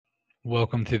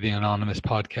Welcome to the Anonymous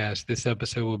podcast. This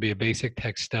episode will be a basic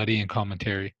text study and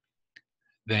commentary.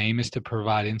 The aim is to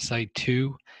provide insight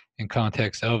to and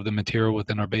context of the material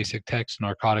within our basic text,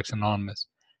 Narcotics Anonymous.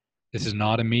 This is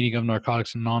not a meeting of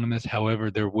Narcotics Anonymous.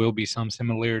 However, there will be some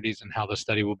similarities in how the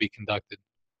study will be conducted.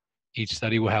 Each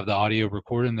study will have the audio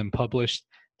recorded and then published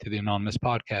to the Anonymous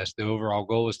podcast. The overall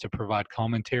goal is to provide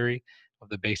commentary of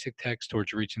the basic text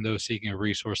towards reaching those seeking a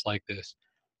resource like this.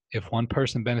 If one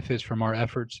person benefits from our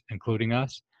efforts, including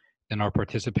us, then our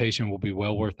participation will be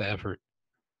well worth the effort.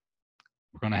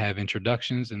 We're going to have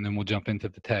introductions and then we'll jump into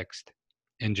the text.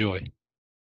 Enjoy.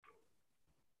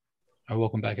 All right,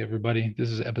 welcome back, everybody. This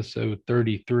is episode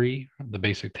 33 of the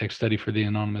Basic Text Study for the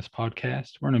Anonymous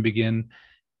podcast. We're going to begin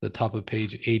the top of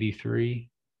page 83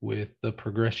 with the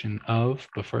progression of,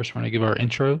 but first we're going to give our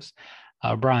intros.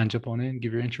 Brian, jump on in,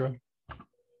 give your intro.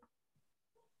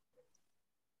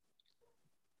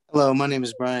 Hello, my name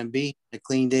is Brian B. The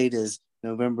clean date is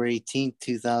November 18th,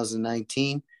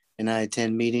 2019, and I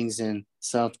attend meetings in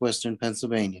southwestern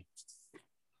Pennsylvania.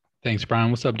 Thanks,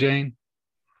 Brian. What's up, Jane?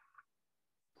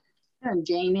 I'm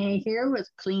Jane A. here with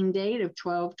clean date of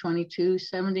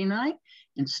 12/22/79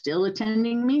 and still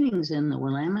attending meetings in the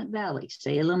Willamette Valley,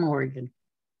 Salem, Oregon.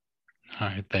 All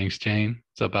right, thanks, Jane.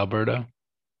 What's up, Alberto?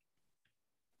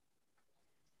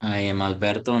 I am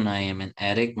Alberto and I am an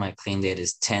addict. My clean date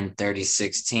is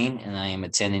 10/30/16 and I am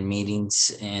attending meetings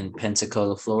in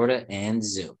Pensacola, Florida and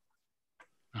Zoom.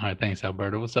 All right, thanks,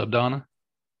 Alberto. What's up, Donna?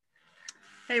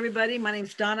 Hey, everybody. My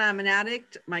name's Donna. I'm an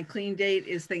addict. My clean date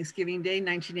is Thanksgiving Day,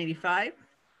 1985.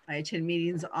 I attend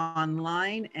meetings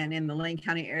online and in the Lane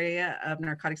County area of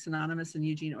Narcotics Anonymous in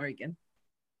Eugene, Oregon.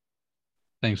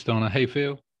 Thanks, Donna. Hey,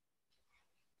 Phil.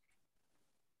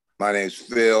 My name's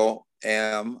Phil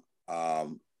M.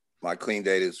 My clean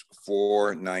date is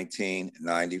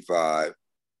 4/19/95,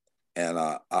 and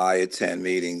I attend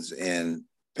meetings in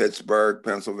Pittsburgh,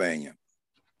 Pennsylvania.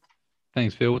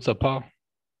 Thanks, Phil. What's up, Paul?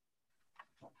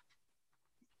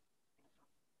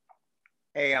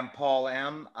 Hey, I'm Paul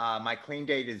M. My clean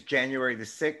date is January the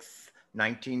 6th,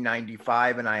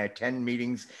 1995, and I attend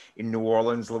meetings in New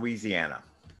Orleans, Louisiana.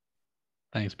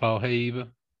 Thanks, Paul. Hey,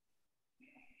 Eva.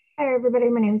 Hi, everybody.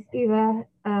 My name is Eva.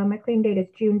 My clean date is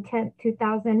June 10th,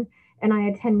 2000, and I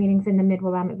attend meetings in the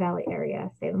Mid-Willamette Valley area,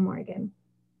 Salem, Oregon.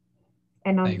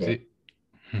 And on Thanks,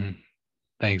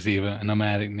 Thanks, Eva. And I'm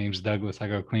addict. Name's Douglas. I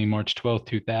go clean March 12th,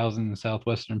 2000 in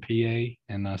southwestern PA,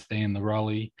 and I stay in the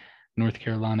Raleigh, North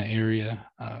Carolina area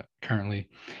currently.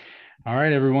 All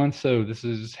right, everyone. So this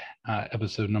is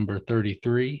episode number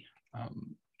 33.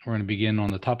 We're going to begin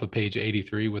on the top of page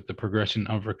 83 with the progression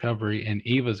of recovery, and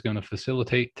Eva's going to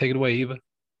facilitate. Take it away, Eva.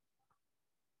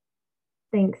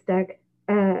 Thanks, Doug.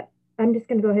 I'm just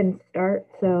going to go ahead and start.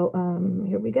 So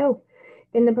here we go.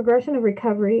 In the progression of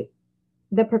recovery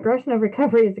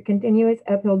is a continuous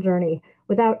uphill journey.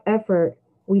 Without effort,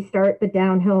 we start the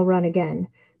downhill run again.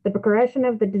 The progression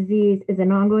of the disease is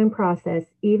an ongoing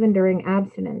process, even during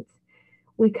abstinence.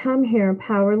 We come here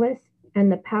powerless,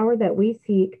 and the power that we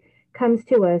seek comes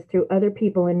to us through other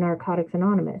people in Narcotics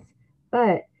Anonymous,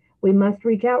 but we must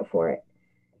reach out for it.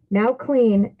 Now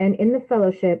clean and in the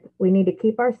fellowship, we need to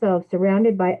keep ourselves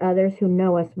surrounded by others who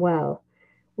know us well.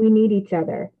 We need each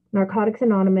other. Narcotics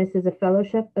Anonymous is a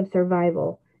fellowship of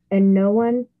survival, and no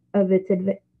one of its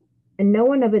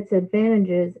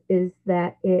advantages is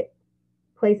that it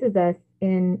places us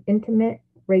in intimate,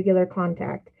 regular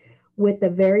contact with the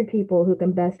very people who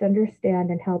can best understand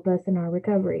and help us in our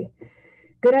recovery.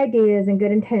 Good ideas and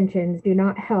good intentions do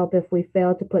not help if we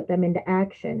fail to put them into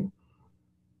action.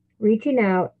 Reaching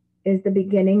out is the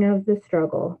beginning of the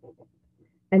struggle,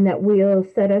 and that will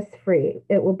set us free.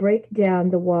 It will break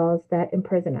down the walls that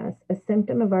imprison us. A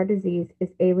symptom of our disease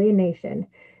is alienation,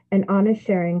 and honest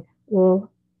sharing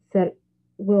will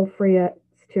free us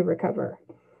to recover.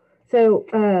 So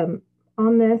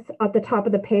on this, at the top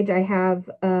of the page, I have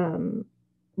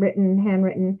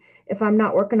handwritten, if I'm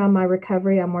not working on my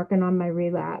recovery, I'm working on my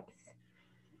relapse.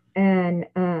 And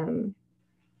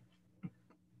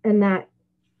that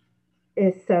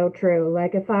is so true.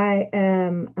 Like if I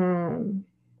am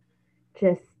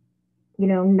just,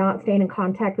 not staying in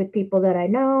contact with people that I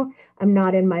know, I'm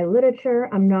not in my literature,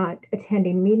 I'm not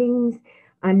attending meetings,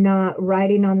 I'm not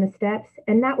writing on the steps.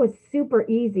 And that was super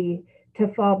easy to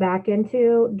fall back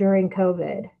into during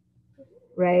COVID,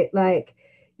 right? Like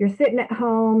you're sitting at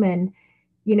home and,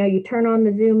 you turn on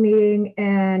the Zoom meeting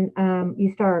and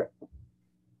you start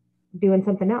doing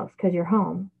something else because you're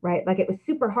home, right? Like it was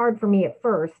super hard for me at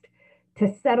first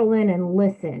to settle in and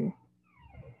listen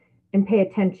and pay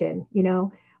attention,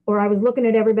 or I was looking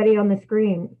at everybody on the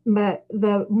screen. But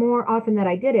the more often that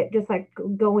I did it, just like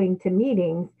going to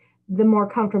meetings, the more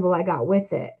comfortable I got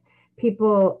with it.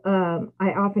 People,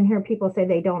 I often hear people say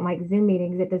they don't like Zoom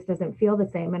meetings. It just doesn't feel the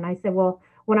same. And I said, well,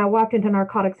 when I walked into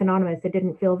Narcotics Anonymous, it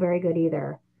didn't feel very good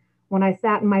either. When I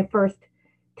sat in my first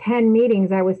 10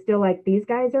 meetings, I was still like, these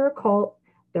guys are a cult.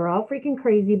 They're all freaking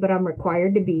crazy, but I'm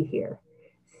required to be here.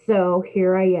 So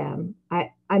here I am.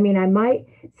 I mean, I might,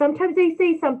 sometimes they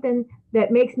say something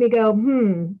that makes me go,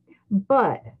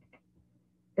 but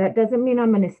that doesn't mean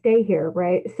I'm going to stay here,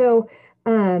 right? So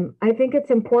I think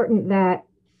it's important that,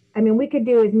 I mean, we could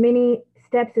do as many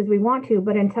steps as we want to,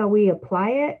 but until we apply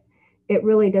it, it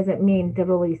really doesn't mean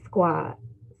diddly squat.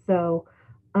 So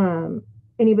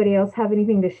anybody else have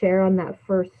anything to share on that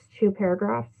first 2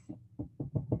 paragraphs?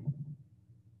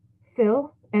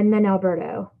 Phil, and then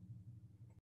Alberto.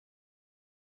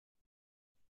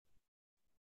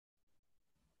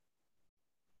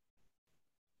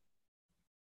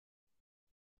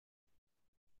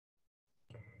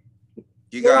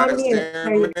 You You're on guys mute.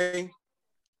 hear me?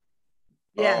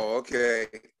 Yes. Oh, okay.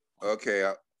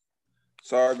 Okay.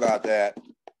 Sorry about that.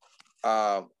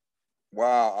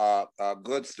 Wow.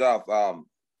 Good stuff.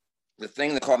 The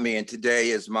thing that caught me in today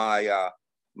is my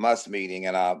must meeting,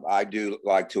 and I do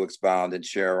like to expound and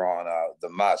share on the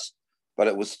must. But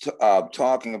it was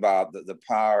talking about the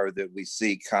power that we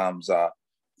see comes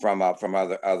from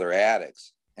other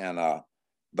addicts, and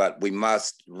but we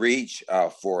must reach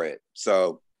for it.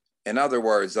 So, in other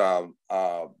words,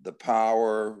 the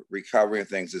power, recovery, and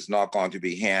things is not going to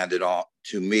be handed on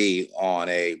to me on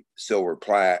a silver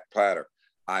platter.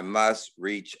 I must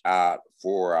reach out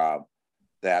for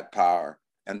that power,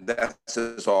 and that's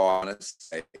just all I want to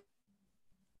say.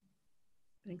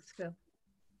 Thanks, Phil.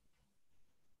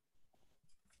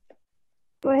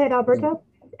 Go ahead, Alberto,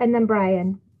 and then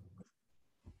Brian.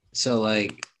 So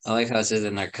like, I like how it says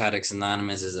that Narcotics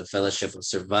Anonymous is a fellowship of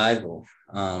survival,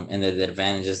 and the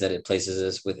advantages that it places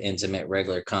us with intimate,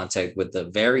 regular contact with the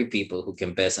very people who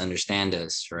can best understand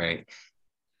us, right?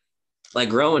 Like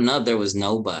growing up, there was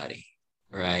nobody,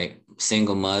 right?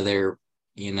 Single mother,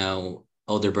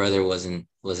 older brother was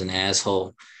an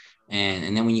asshole.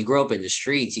 And then when you grow up in the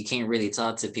streets, you can't really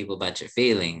talk to people about your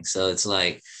feelings. So it's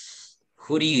like,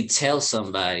 who do you tell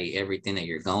somebody everything that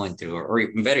you're going through? Or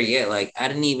better yet, like I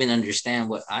didn't even understand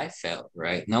what I felt,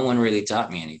 right? No one really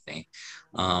taught me anything.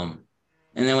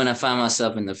 And then when I found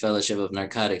myself in the fellowship of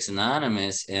Narcotics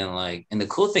Anonymous, and the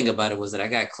cool thing about it was that I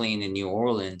got clean in New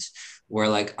Orleans, where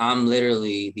like I'm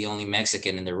literally the only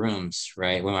Mexican in the rooms,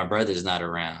 right? When my brother's not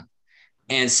around.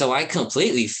 And so I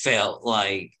completely felt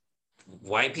like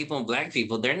white people and black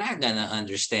people, they're not going to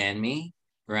understand me,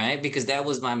 right? Because that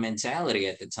was my mentality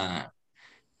at the time.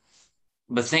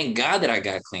 But thank God that I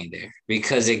got clean there,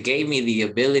 because it gave me the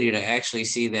ability to actually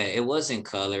see that it wasn't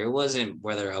color. It wasn't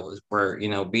whether I was,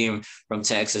 being from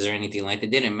Texas or anything like that.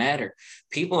 It didn't matter.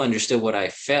 People understood what I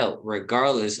felt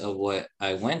regardless of what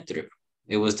I went through.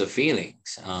 It was the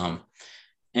feelings.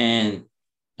 And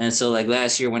so like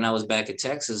last year when I was back in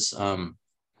Texas,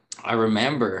 I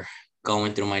remember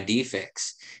going through my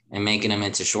defects and making them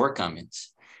into shortcomings.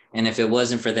 And if it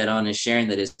wasn't for that honest sharing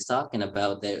that it's talking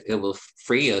about, that it will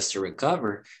free us to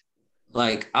recover,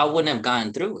 like I wouldn't have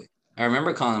gotten through it. I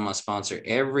remember calling my sponsor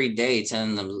every day,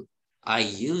 telling them I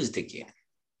used again.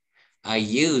 I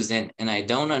used, and I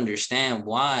don't understand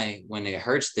why when it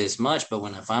hurts this much, but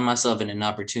when I find myself in an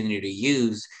opportunity to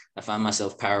use, I find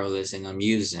myself powerless and I'm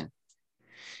using.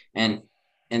 And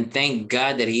thank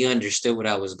God that he understood what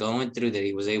I was going through, that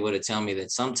he was able to tell me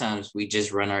that sometimes we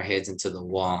just run our heads into the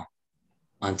wall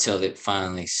until it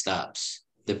finally stops.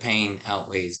 The pain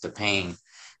outweighs the pain.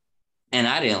 And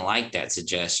I didn't like that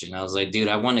suggestion. I was like, dude,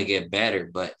 I want to get better.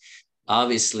 But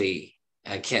obviously,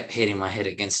 I kept hitting my head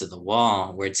against the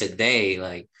wall, where today,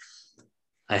 like,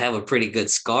 I have a pretty good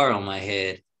scar on my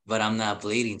head, but I'm not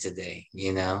bleeding today,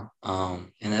 And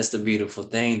that's the beautiful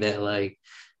thing, that, like,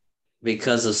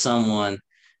 because of someone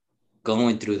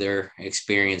going through their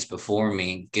experience before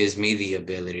me gives me the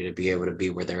ability to be able to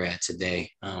be where they're at today.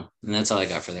 And that's all I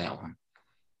got for that one.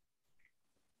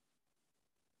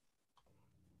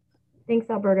 Thanks,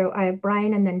 Alberto. I have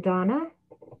Brian and then Donna.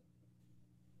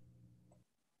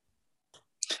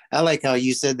 I like how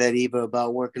you said that, Eva,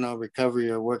 about working on recovery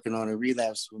or working on a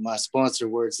relapse. With my sponsor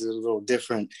words is a little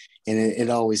different, and it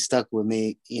always stuck with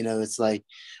me. It's like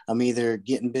I'm either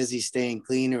getting busy staying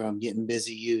clean or I'm getting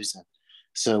busy using.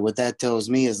 So what that tells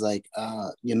me is like,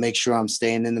 you make sure I'm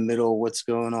staying in the middle of what's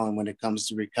going on when it comes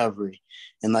to recovery.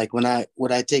 And like what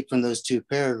I take from those 2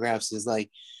 paragraphs is like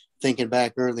thinking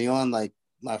back early on, like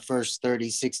my first 30,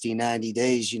 60, 90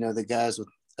 days, the guys with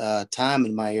time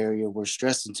in my area were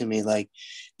stressing to me like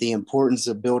the importance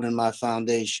of building my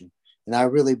foundation, And I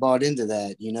really bought into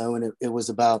that, and it was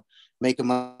about making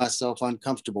myself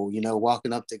uncomfortable,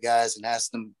 walking up to guys and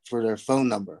asking them for their phone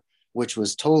number, which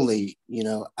was totally,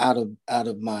 out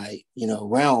of my,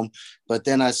 realm. But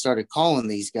then I started calling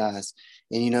these guys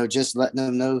and, just letting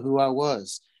them know who I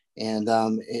was. And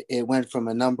it went from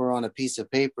a number on a piece of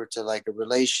paper to like a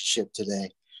relationship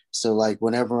today. So like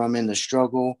whenever I'm in the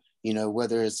struggle,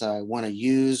 whether it's I want to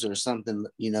use or something,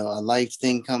 a life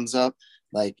thing comes up,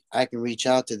 like I can reach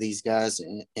out to these guys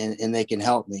and they can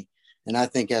help me. And I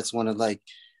think that's one of like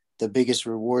the biggest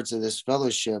rewards of this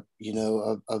fellowship,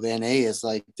 of NA is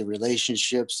like the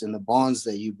relationships and the bonds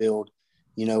that you build,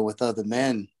 with other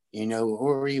men,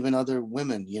 or even other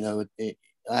women.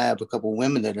 I have a couple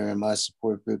women that are in my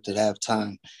support group that have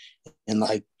time, and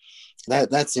like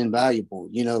that's invaluable.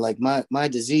 Like my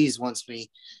disease wants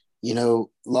me,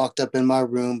 locked up in my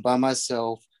room by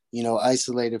myself,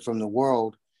 isolated from the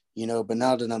world, but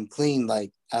now that I'm clean,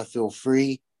 like I feel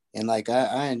free. And like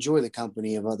I enjoy the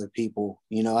company of other people.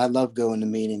 I love going to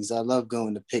meetings. I love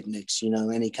going to picnics,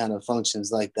 any kind of functions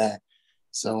like that.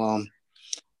 So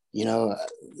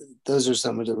those are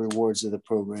some of the rewards of the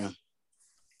program.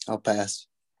 I'll pass.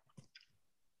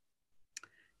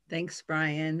 Thanks,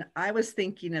 Brian. I was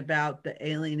thinking about the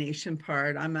alienation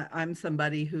part. I'm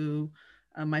somebody who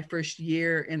my first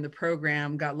year in the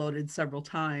program got loaded several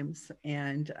times,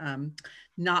 and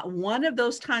not one of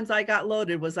those times I got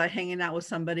loaded was I hanging out with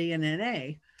somebody in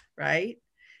NA, right?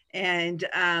 And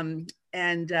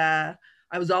I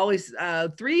was always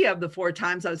 3 of the 4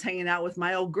 times I was hanging out with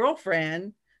my old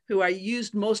girlfriend, who I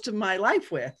used most of my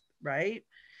life with, right?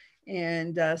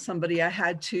 And somebody I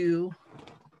had to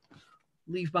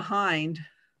leave behind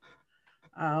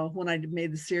when I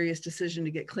made the serious decision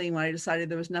to get clean, when I decided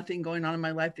there was nothing going on in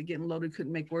my life that getting loaded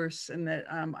couldn't make worse, and that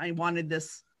I wanted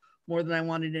this more than I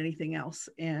wanted anything else.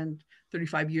 And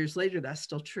 35 years later, that's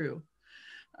still true.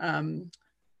 Being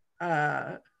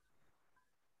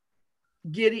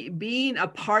a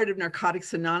part of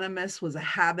Narcotics Anonymous was a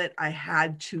habit I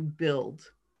had to build.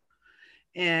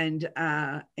 And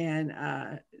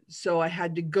so I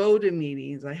had to go to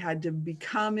meetings. I had to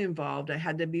become involved. I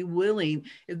had to be willing.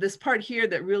 This part here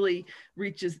that really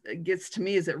gets to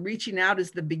me is that reaching out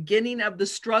is the beginning of the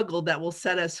struggle that will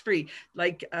set us free.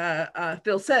 Like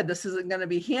Phil said, this isn't going to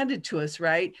be handed to us,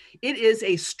 right? It is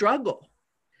a struggle.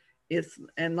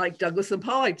 And like Douglas and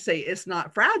Paul like to say, it's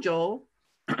not fragile,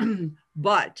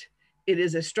 but it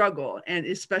is a struggle. And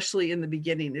especially in the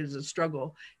beginning, it is a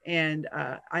struggle. And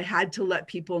I had to let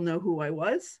people know who I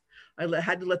was. I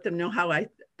had to let them know how I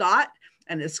thought.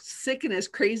 And as sick and as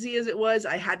crazy as it was,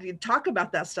 I had to talk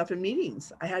about that stuff in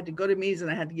meetings. I had to go to meetings and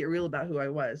I had to get real about who I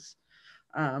was.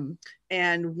 And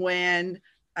once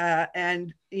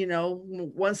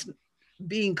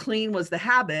being clean was the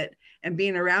habit and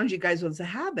being around you guys was a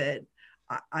habit,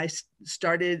 I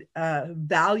started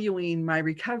valuing my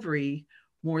recovery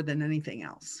more than anything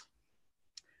else.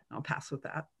 I'll pass with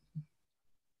that.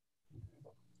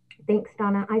 Thanks,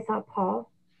 Donna. I saw Paul.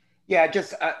 Yeah,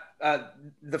 just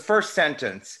the first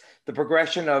sentence, the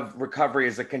progression of recovery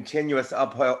is a continuous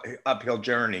uphill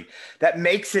journey. That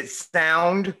makes it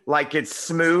sound like it's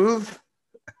smooth.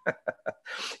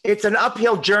 It's an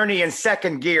uphill journey in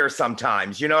second gear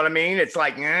sometimes, you know what I mean? It's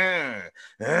like,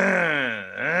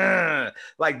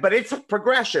 but it's a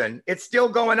progression. It's still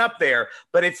going up there,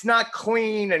 but it's not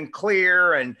clean and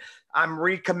clear. And I'm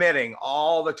recommitting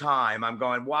all the time. I'm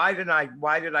going, why did I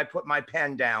put my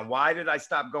pen down? Why did I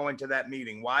stop going to that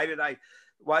meeting? Why did I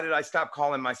stop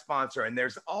calling my sponsor? And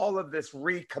there's all of this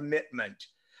recommitment.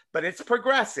 But it's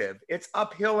progressive. It's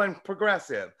uphill and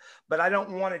progressive. But I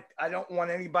don't want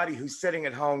anybody who's sitting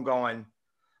at home going,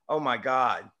 "Oh my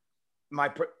God, my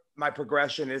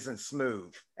progression isn't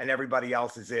smooth, and everybody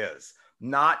else's is."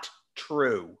 Not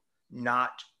true.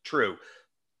 Not true.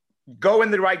 Go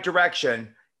in the right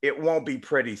direction. It won't be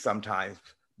pretty sometimes,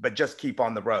 but just keep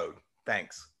on the road.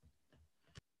 Thanks.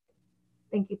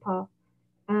 Thank you, Paul.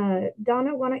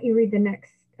 Donna, why don't you read the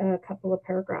next couple of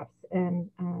paragraphs and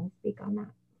speak on that?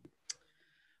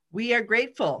 We are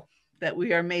grateful that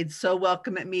we are made so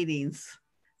welcome at meetings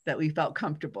that we felt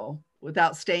comfortable.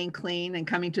 Without staying clean and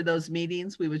coming to those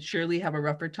meetings, we would surely have a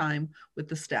rougher time with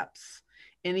the steps.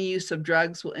 Any use of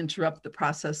drugs will interrupt the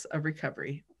process of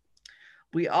recovery.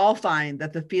 We all find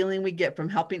that the feeling we get from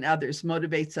helping others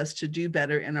motivates us to do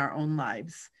better in our own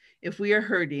lives. If we are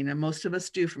hurting, and most of us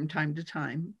do from time to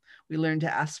time, we learn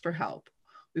to ask for help.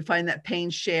 We find that pain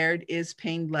shared is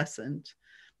pain lessened.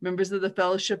 Members of the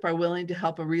fellowship are willing to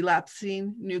help a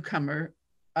relapsing newcomer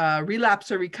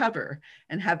relapse or recover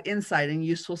and have insight and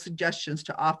useful suggestions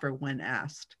to offer when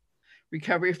asked.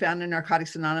 Recovery found in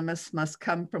Narcotics Anonymous must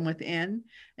come from within,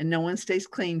 and no one stays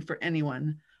clean for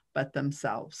anyone but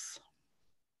themselves.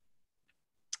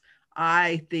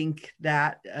 I think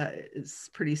that is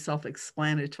pretty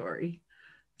self-explanatory.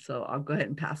 So I'll go ahead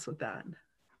and pass with that.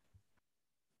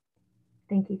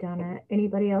 Thank you, Donna.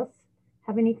 Anybody else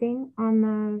have anything on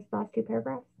those last two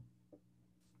paragraphs?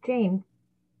 Jane.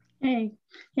 Hey,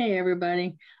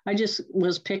 everybody. I just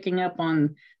was picking up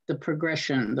on the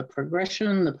progression.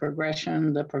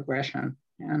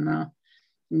 And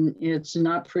it's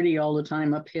not pretty all the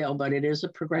time uphill, but it is a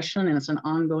progression and it's an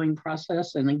ongoing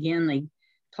process. And again, they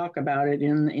talk about it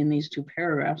in these two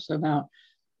paragraphs about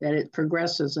that it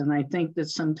progresses. And I think that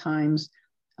sometimes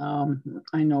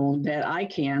I know that I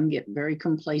can get very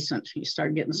complacent. You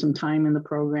start getting some time in the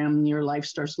program and your life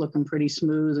starts looking pretty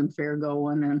smooth and fair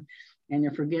going, and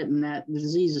you're forgetting that the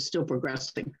disease is still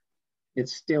progressing.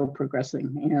 It's still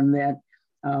progressing, and that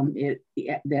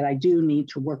that I do need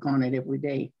to work on it every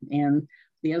day. And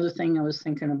the other thing I was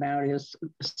thinking about is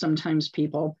sometimes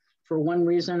people, for one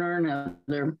reason or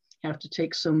another, have to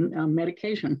take some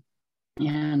medication,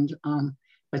 and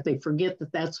but they forget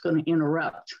that that's going to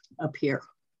interrupt up here.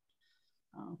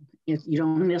 You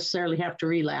don't necessarily have to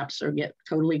relapse or get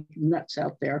totally nuts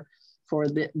out there for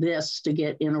this to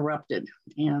get interrupted,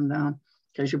 and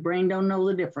because your brain don't know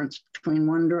the difference between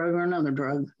one drug or another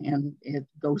drug, and it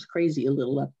goes crazy a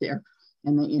little up there,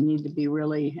 and that you need to be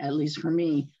really, at least for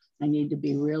me, I need to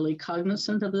be really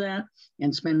cognizant of that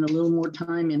and spend a little more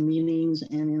time in meetings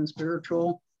and in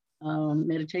spiritual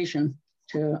meditation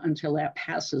until that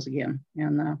passes again.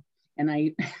 And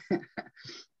I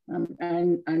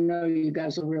I know you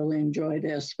guys will really enjoy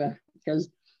this, but because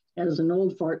as an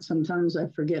old fart, sometimes I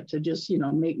forget to just,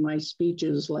 make my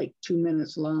speeches like 2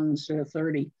 minutes long instead of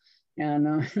 30.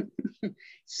 And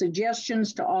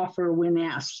suggestions to offer when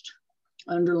asked,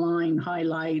 underline,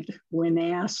 highlight, when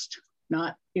asked,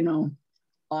 not,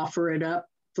 offer it up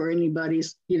for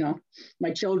anybody's,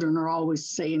 my children are always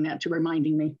saying that, to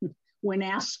reminding me, when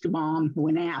asked, Mom,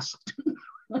 when asked.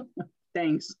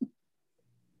 Thanks.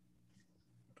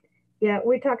 Yeah,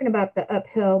 we're talking about the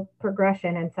uphill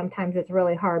progression, and sometimes it's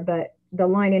really hard, but the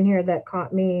line in here that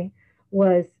caught me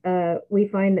was, we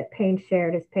find that pain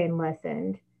shared is pain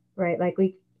lessened, right?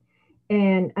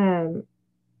 And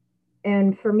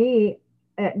for me,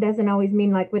 it doesn't always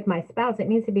mean like with my spouse. It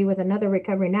needs to be with another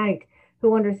recovering addict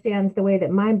who understands the way that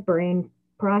my brain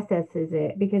processes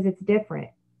it, because it's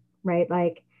different, right?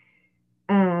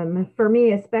 For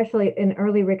me, especially in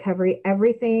early recovery,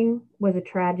 everything was a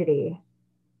tragedy.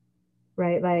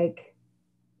 Right? Like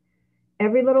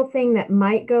every little thing that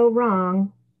might go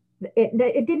wrong, it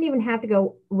didn't even have to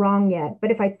go wrong yet.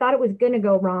 But if I thought it was going to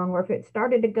go wrong, or if it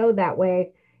started to go that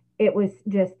way, it was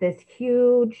just this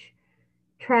huge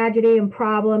tragedy and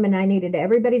problem, and I needed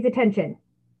everybody's attention.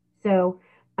 So,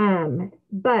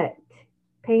 but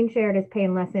pain shared is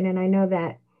pain lessened. And I know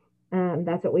that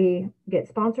that's what we get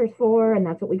sponsors for, and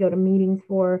that's what we go to meetings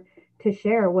for, to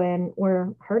share when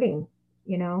we're hurting,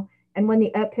 and when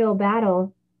the uphill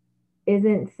battle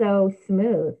isn't so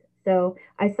smooth. So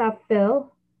I saw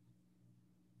Phil.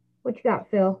 What you got,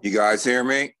 Phil? You guys hear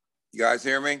me?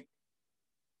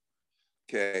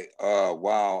 Okay.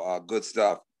 Wow. Good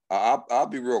stuff. I'll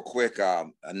be real quick.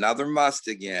 Another must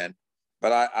again,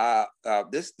 but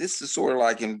this is sort of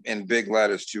like in big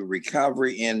letters too.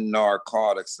 Recovery in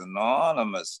Narcotics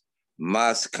Anonymous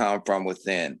must come from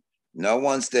within. No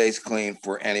one stays clean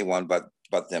for anyone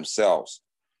but themselves.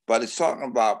 But it's talking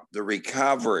about the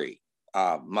recovery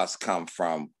must come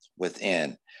from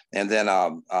within. And then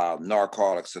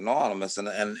Narcotics Anonymous, and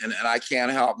I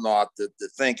can't help not to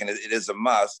think, and it is a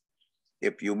must,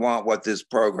 if you want what this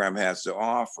program has to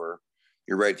offer,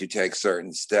 you're ready to take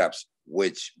certain steps,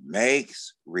 which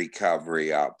makes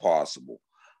recovery possible.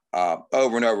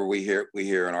 Over and over, we hear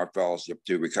in our fellowship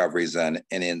too, recovery is an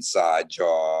inside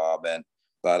job,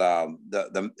 but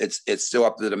it's still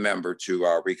up to the member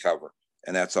to recover.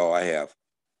 And that's all I have.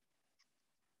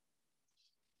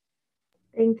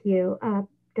 Thank you.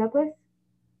 Douglas?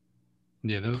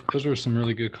 Yeah, those were some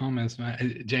really good comments.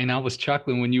 Jane, I was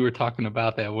chuckling when you were talking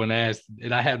about that when asked,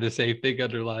 and I had the same thing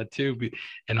underlined too,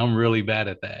 and I'm really bad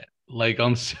at that. Like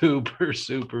I'm super,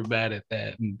 super bad at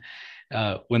that. And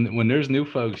when there's new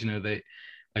folks, they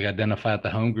like identify at the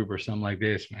home group or something like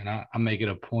this, man, I make it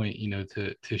a point,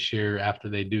 to share after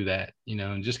they do that,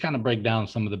 and just kind of break down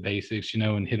some of the basics,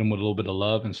 and hit them with a little bit of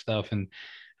love and stuff. And,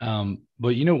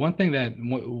 but one thing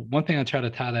I try to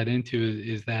tie that into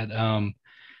is that,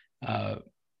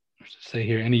 say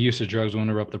here, any use of drugs will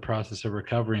interrupt the process of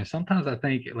recovery. And sometimes I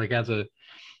think like as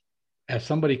as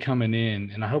somebody coming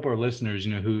in, and I hope our listeners,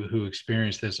 you know, who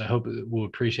experience this, I hope will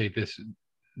appreciate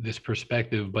this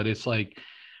perspective. But it's like,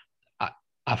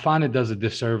 I find it does a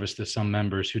disservice to some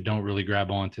members who don't really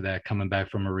grab onto that coming back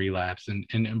from a relapse. And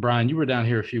Brian, you were down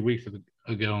here a few weeks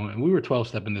ago, and we were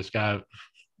 12-stepping this guy,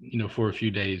 you know, for a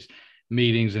few days,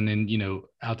 meetings, and then, you know,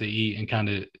 out to eat and kind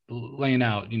of laying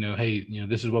out, you know, hey, you know,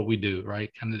 this is what we do, right?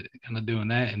 Kind of doing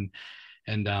that.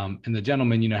 And the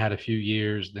gentleman, you know, had a few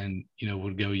years, then, you know,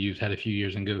 would go use, had a few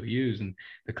years and go use. And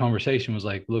the conversation was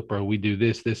like, look, bro, we do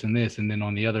this, this, and this. And then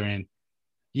on the other end,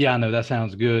 yeah, I know that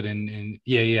sounds good. And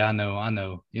yeah, I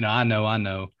know, you know, I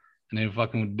know. And then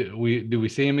fucking, do we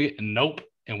see him again? Nope.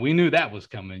 And we knew that was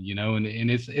coming, you know, and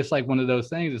it's like one of those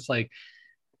things. It's like,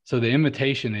 so the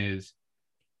invitation is,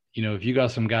 you know, if you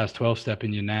got some guys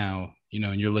 12-stepping you now, you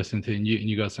know, and you're listening to, and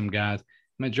you got some guys,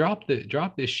 man, drop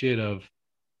this shit of,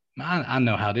 I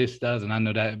know how this does, and I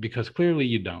know that, because clearly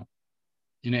you don't,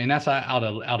 you know, and that's out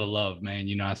of love, man.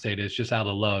 You know, I say this just out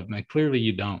of love, man. Clearly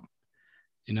you don't,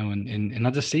 you know, and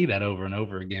I just see that over and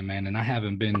over again, man. And I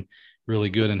haven't been really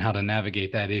good in how to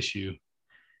navigate that issue.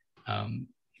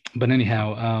 But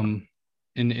anyhow,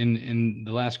 in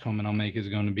the last comment I'll make is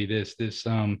going to be this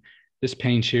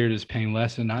pain shared, this pain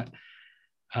lesson.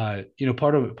 You know,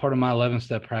 part of my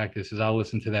 11-step practice is I'll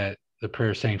listen to the prayer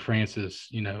of St. Francis,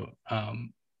 you know,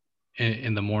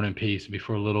 in the morning piece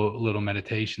before a little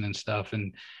meditation and stuff.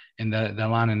 And that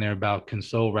line in there about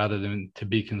console rather than to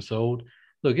be consoled.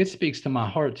 Look, it speaks to my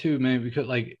heart too, man, because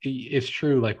like, it's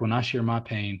true. Like when I share my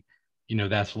pain, you know,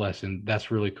 that's lesson.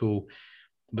 That's really cool.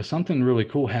 But something really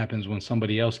cool happens when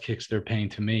somebody else kicks their pain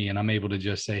to me, and I'm able to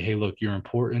just say, hey, look, you're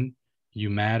important. You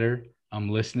matter. I'm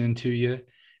listening to you.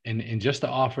 And just to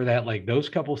offer that, like those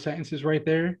couple sentences right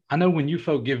there, I know when you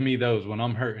folk give me those, when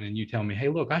I'm hurting and you tell me, hey,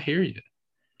 look, I hear you.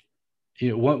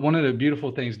 You know, one of the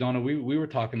beautiful things, Donna, we were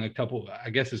talking I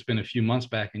guess it's been a few months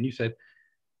back, and you said,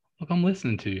 look, I'm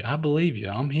listening to you. I believe you.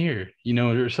 I'm here, you know,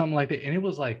 or something like that. And it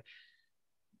was like,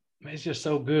 man, it's just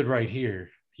so good right here.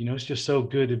 You know, it's just so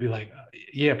good to be like,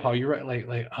 yeah, Paul, you're right.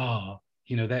 Like, oh,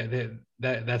 you know,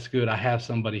 that's good. I have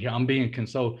somebody here. I'm being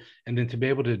consoled. And then to be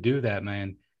able to do that,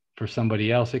 man, for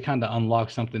somebody else, it kind of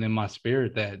unlocks something in my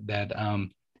spirit that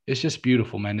it's just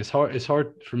beautiful, man. It's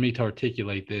hard for me to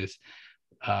articulate this.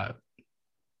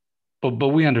 But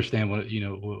we understand what, you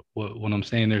know, what I'm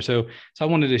saying there. So I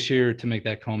wanted to share, to make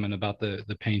that comment about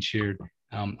the pain shared.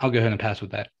 I'll go ahead and pass with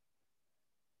that.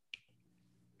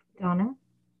 Donna,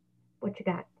 what you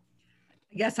got?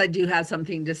 I guess I do have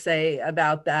something to say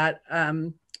about that.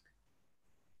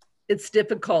 It's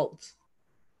difficult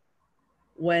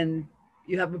when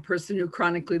you have a person who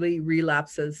chronically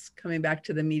relapses, coming back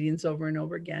to the meetings over and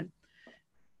over again.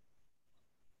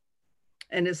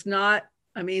 And it's not,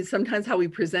 I mean, sometimes how we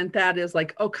present that is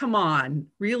like, oh, come on,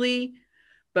 really?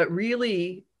 But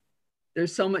really,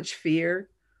 there's so much fear.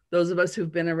 Those of us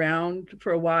who've been around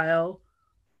for a while,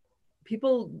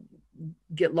 people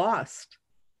get lost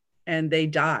and they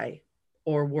die,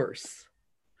 or worse,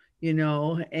 you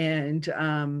know? And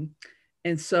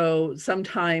so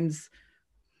sometimes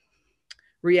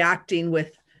reacting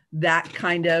with that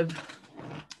kind of,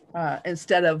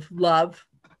 instead of love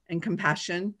and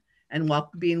compassion and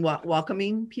being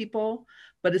welcoming people,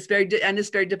 but it's very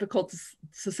difficult to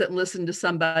sit and listen to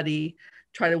somebody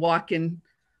try to walk in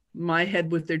my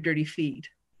head with their dirty feet.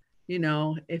 You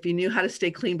know, if you knew how to stay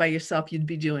clean by yourself, you'd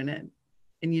be doing it,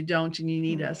 and you don't, and you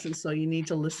need us. And so you need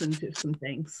to listen to some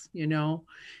things, you know,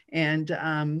 and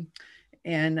I've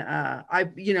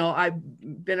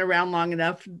been around long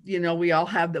enough, you know, we all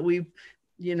have, that we've,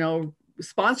 you know,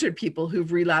 sponsored people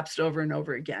who've relapsed over and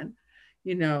over again,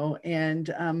 you know,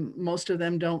 and most of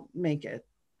them don't make it.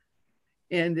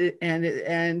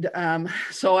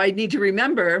 So I need to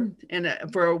remember, and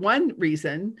for one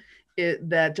reason,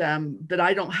 that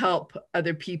I don't help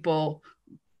other people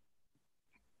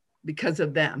because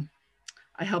of them.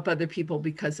 I help other people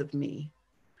because of me.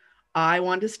 I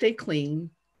want to stay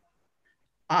clean.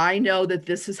 I know that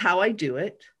this is how I do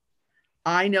it.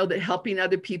 I know that helping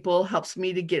other people helps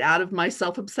me to get out of my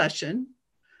self-obsession.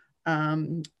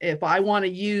 If I want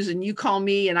to use and you call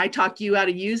me and I talk you out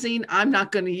of using, I'm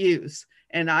not going to use.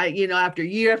 And I, you know, after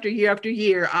year after year after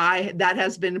year, that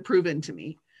has been proven to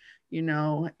me, you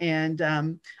know. And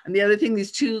the other thing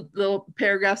these two little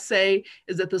paragraphs say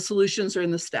is that the solutions are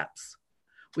in the steps.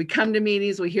 We come to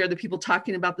meetings, we hear the people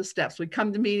talking about the steps. We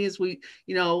come to meetings, we're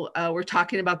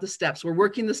talking about the steps. We're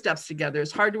working the steps together.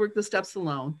 It's hard to work the steps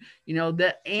alone. You know,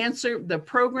 the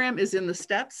program is in the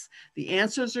steps. The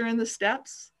answers are in the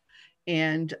steps.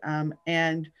 And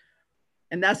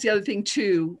that's the other thing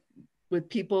too, with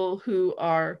people who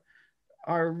are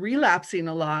are relapsing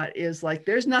a lot is like,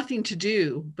 there's nothing to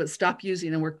do but stop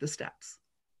using and work the steps.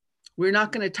 We're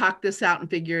not going to talk this out and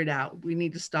figure it out. We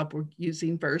need to stop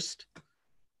using first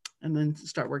and then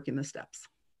start working the steps.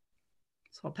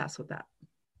 So I'll pass with that.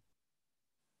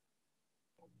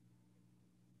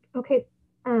 Okay.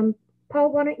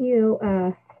 Paul, why don't you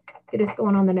get us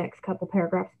going on the next couple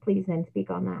paragraphs, please, and speak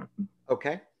on that.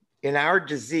 Okay. In our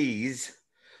disease,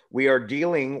 we are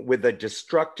dealing with a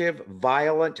destructive,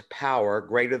 violent power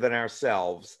greater than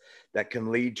ourselves that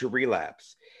can lead to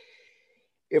relapse.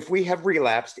 If we have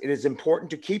relapsed, it is important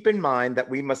to keep in mind that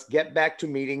we must get back to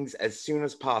meetings as soon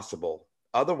as possible.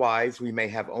 Otherwise, we may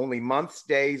have only months,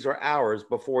 days, or hours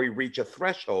before we reach a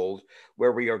threshold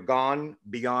where we are gone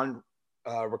beyond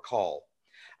recall.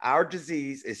 Our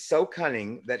disease is so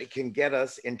cunning that it can get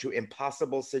us into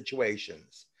impossible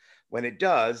situations. When it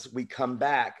does, we come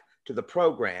back to the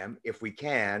program if we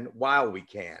can, while we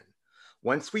can.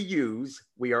 Once we use,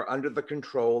 we are under the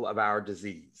control of our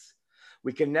disease.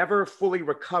 We can never fully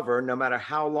recover no matter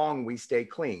how long we stay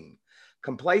clean.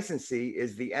 Complacency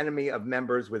is the enemy of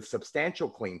members with substantial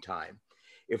clean time.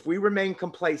 If we remain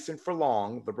complacent for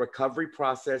long, the recovery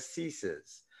process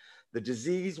ceases. The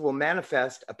disease will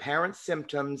manifest apparent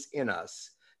symptoms in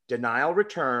us. Denial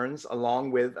returns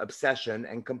along with obsession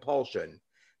and compulsion.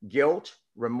 Guilt,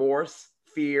 remorse,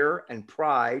 fear, and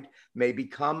pride may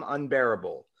become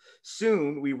unbearable.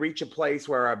 Soon we reach a place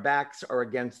where our backs are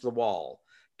against the wall.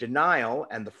 Denial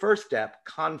and the first step,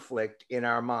 conflict in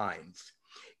our minds.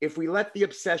 If we let the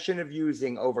obsession of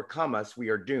using overcome us, we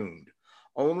are doomed.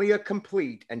 Only a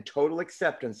complete and total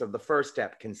acceptance of the first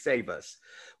step can save us.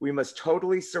 We must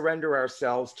totally surrender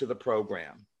ourselves to the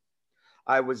program.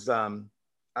 I was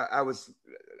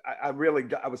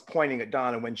pointing at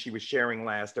Donna when she was sharing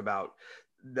last about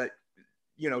that,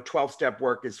 12-step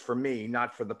work is for me,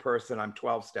 not for the person I'm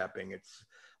 12-stepping.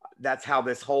 That's how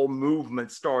this whole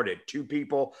movement started. Two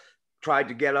people tried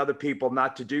to get other people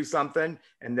not to do something,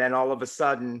 and then all of a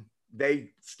sudden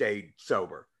they stayed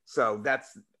sober. So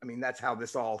that's how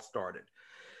this all started.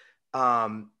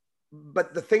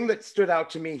 But the thing that stood out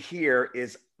to me here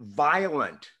is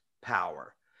violent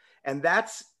power. And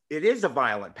it is a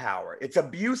violent power. It's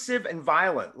abusive and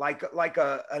violent, like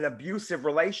an abusive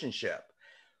relationship.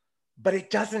 But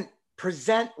it doesn't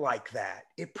present like that.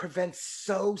 It prevents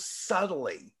so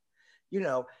subtly.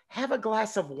 Have a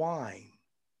glass of wine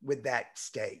with that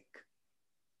steak,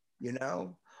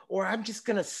 or I'm just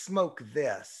going to smoke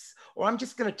this, or I'm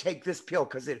just going to take this pill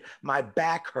because my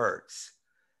back hurts.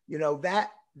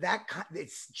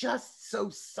 It's just so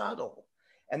subtle.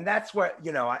 And that's what,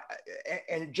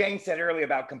 and Jane said earlier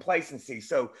about complacency.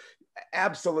 So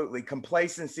absolutely,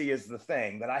 complacency is the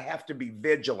thing that I have to be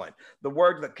vigilant. The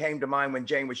word that came to mind when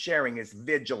Jane was sharing is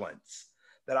vigilance,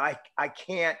 that I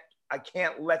can't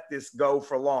let this go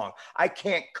for long. I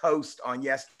can't coast on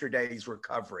yesterday's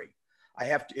recovery.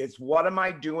 It's what am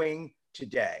I doing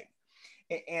today?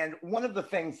 And one of the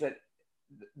things that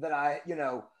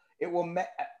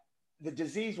the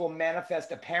disease will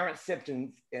manifest apparent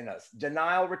symptoms in us.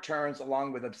 Denial returns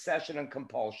along with obsession and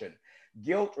compulsion.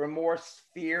 Guilt, remorse,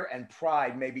 fear, and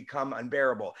pride may become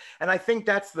unbearable. And I think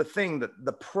that's the thing, that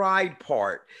the pride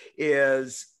part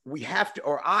is I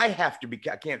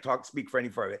can't speak for any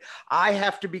further. I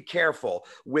have to be careful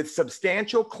with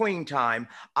substantial clean time.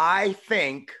 I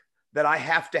think that I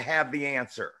have to have the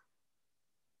answer,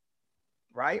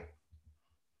 right?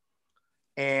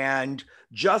 And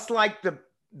just like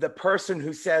the person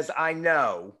who says, I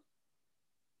know,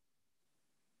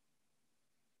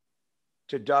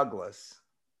 to Douglas,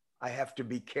 I have to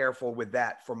be careful with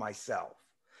that for myself.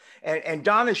 And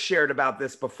Donna shared about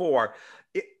this before.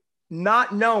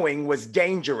 Not knowing was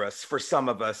dangerous for some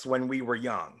of us when we were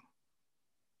young.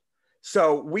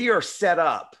 So we are set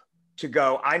up to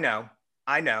go, I know,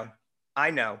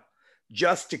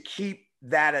 just to keep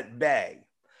that at bay.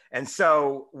 And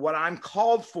so what I'm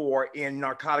called for in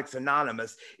Narcotics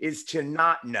Anonymous is to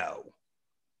not know.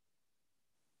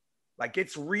 Like,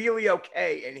 it's really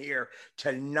okay in here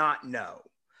to not know,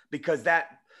 because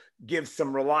that gives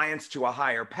some reliance to a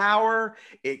higher power.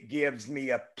 It gives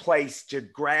me a place to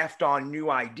graft on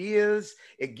new ideas.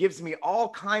 It gives me all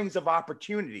kinds of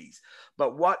opportunities.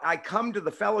 But what I come to the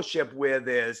fellowship with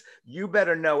is, you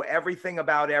better know everything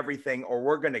about everything or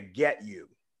we're going to get you.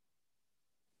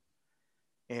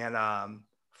 And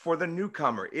for the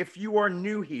newcomer, if you are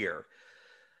new here,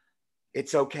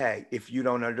 it's okay if you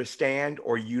don't understand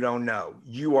or you don't know.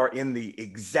 You are in the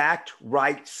exact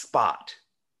right spot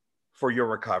for your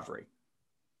recovery.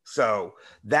 So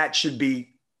that should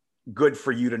be good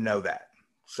for you to know that.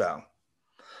 So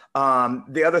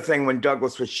The other thing, when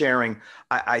Douglas was sharing,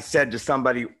 I said to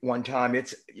somebody one time,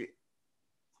 it's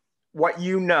what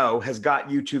you know has got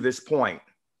you to this point.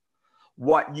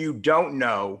 What you don't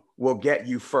know will get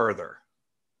you further.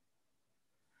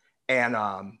 And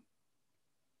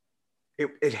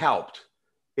it helped.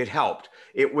 It helped.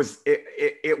 It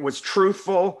was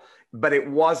truthful, but it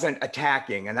wasn't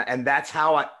attacking, and that's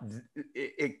how I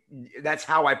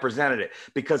presented it,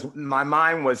 because my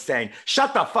mind was saying,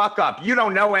 "Shut the fuck up! You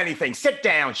don't know anything. Sit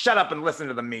down. Shut up and listen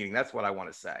to the meeting." That's what I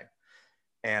want to say,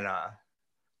 and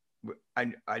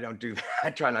I don't do that.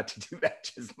 I try not to do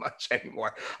that as much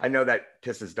anymore. I know that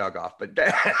pisses Doug off, but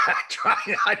I try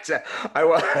not to.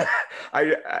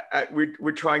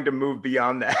 We're trying to move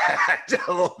beyond that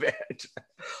a little bit.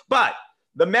 But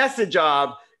the message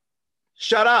of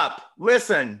shut up,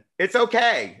 listen, it's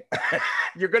okay.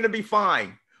 You're going to be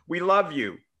fine. We love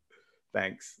you.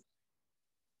 Thanks.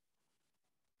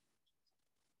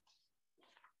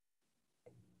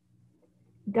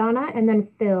 Donna and then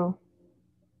Phil.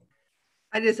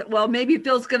 Maybe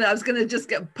Phil's I was gonna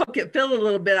just poke at Phil a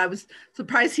little bit. I was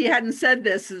surprised he hadn't said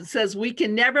this. It says we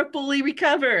can never fully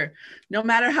recover, no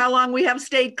matter how long we have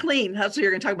stayed clean. That's what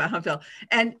you're gonna talk about, huh, Phil?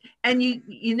 And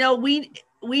you know, we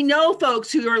know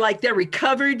folks who are like, they're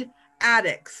recovered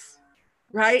addicts,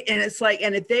 right? And it's like,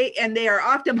 and they are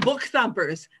often book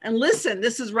thumpers. And listen,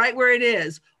 this is right where it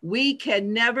is. We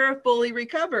can never fully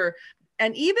recover.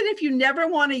 And even if you never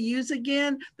want to use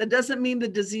again, that doesn't mean the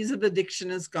disease of addiction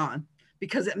is gone,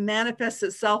 because it manifests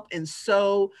itself in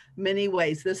so many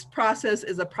ways. This process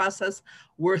is a process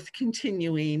worth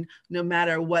continuing no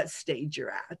matter what stage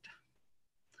you're at.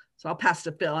 So I'll pass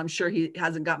to Phil. I'm sure he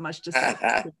hasn't got much to say.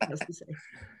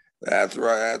 That's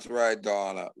right,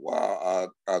 Donna. Wow,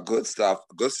 good stuff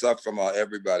from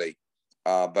everybody.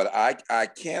 But I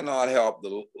cannot help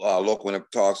the look when it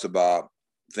talks about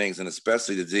things, and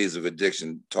especially the disease of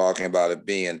addiction, talking about it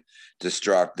being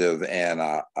destructive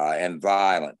and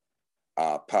violent.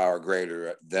 Power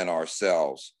greater than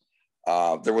ourselves.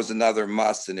 There was another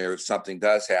must in there. If something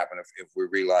does happen, if we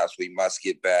relapse, we must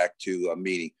get back to a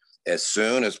meeting as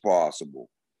soon as possible.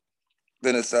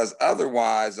 Then it says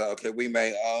otherwise, okay, we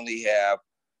may only have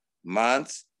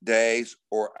months, days,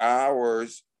 or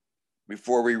hours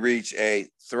before we reach a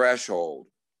threshold.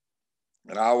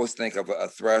 And I always think of a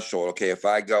threshold. Okay, if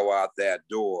I go out that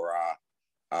door,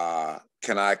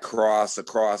 can I cross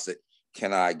across it?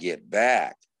 Can I get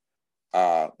back?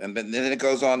 And then it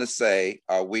goes on to say,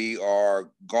 we are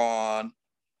gone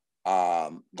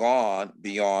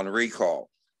beyond recall.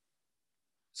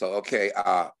 So, okay,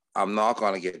 I'm not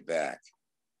going to get back.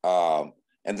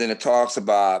 And then it talks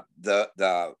about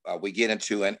we get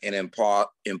into an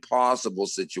impossible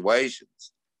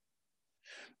situations.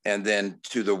 And then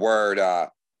to the word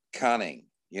cunning,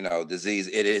 disease,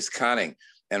 it is cunning,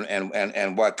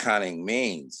 and what cunning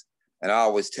means. And I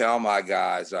always tell my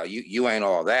guys, you ain't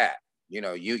all that. You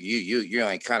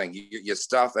ain't cunning. Your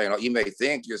stuff ain't. You may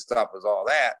think your stuff is all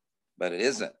that, but it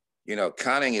isn't.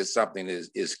 Cunning is something that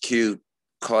is cute,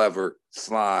 clever,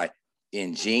 sly,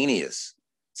 ingenious.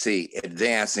 See,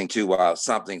 advancing to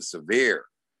something severe.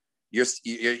 Your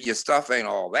stuff ain't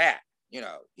all that.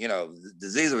 The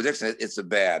disease of addiction. It's a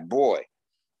bad boy.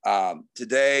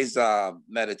 Today's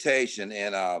meditation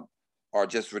or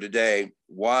just for today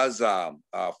was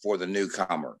for the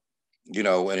newcomer.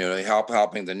 And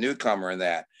helping the newcomer in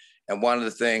that. And one of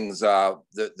the things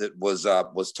that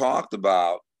was talked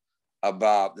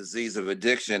about disease of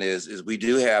addiction is we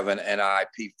do have an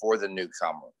IP for the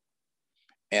newcomer,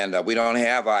 and we don't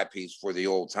have IPs for the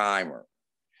old timer.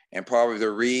 And probably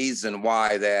the reason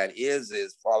why that is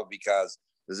probably because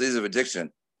disease of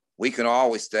addiction, we can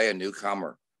always stay a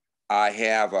newcomer. I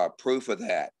have proof of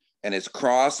that, and it's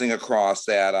crossing across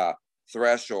that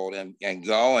threshold and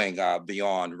going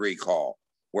beyond recall,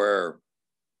 where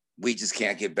we just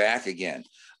can't get back again.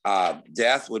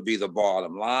 Death would be the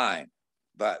bottom line,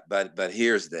 but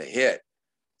here's the hit: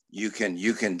 you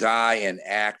can die in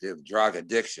active drug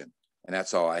addiction, and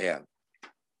that's all I have.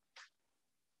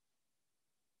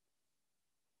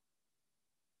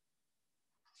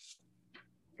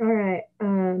 All right,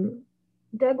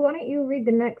 Doug, why don't you read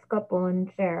the next couple and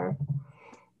share,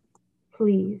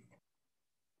 please?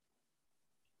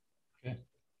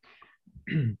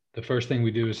 The first thing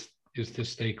we do is to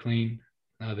stay clean.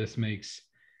 This makes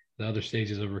the other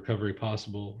stages of recovery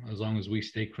possible. As long as we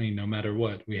stay clean, no matter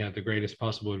what, we have the greatest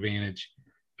possible advantage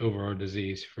over our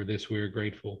disease. For this, we are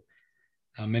grateful.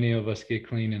 Many of us get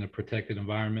clean in a protected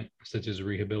environment, such as a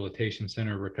rehabilitation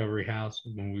center or recovery house.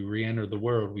 When we re-enter the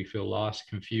world, we feel lost,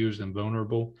 confused, and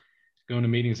vulnerable. Going to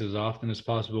meetings as often as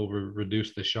possible will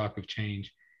reduce the shock of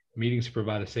change Meetings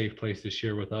provide a safe place to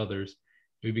share with others.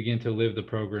 We begin to live the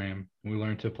program. We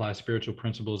learn to apply spiritual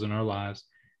principles in our lives.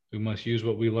 We must use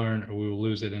what we learn or we will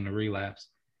lose it in a relapse.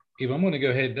 Eva, I'm going to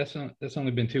go ahead. That's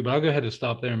only been two, but I'll go ahead and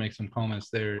stop there and make some comments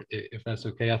there, if that's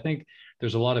okay. I think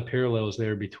there's a lot of parallels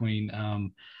there between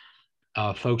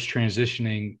folks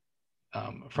transitioning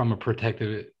from a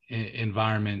protective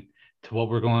environment to what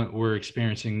we're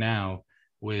experiencing now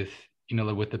with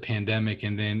with the pandemic,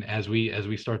 and then as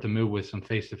we start to move with some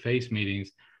face-to-face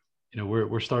meetings,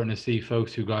 we're starting to see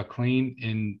folks who got clean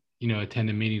and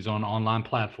attended meetings on online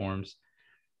platforms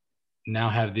now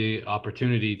have the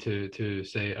opportunity to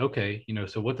say, okay,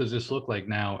 so what does this look like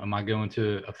now? Am I going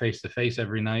to a face-to-face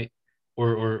every night,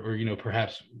 or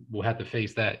perhaps we'll have to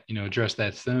face that, address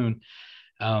that soon.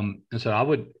 And so I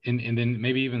would, and then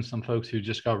maybe even some folks who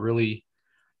just got really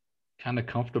kind of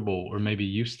comfortable or maybe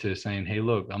used to saying, hey,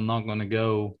 look, I'm not going to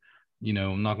go,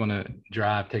 I'm not going to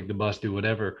drive, take the bus, do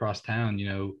whatever across town,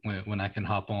 when I can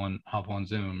hop on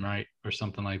Zoom, right? Or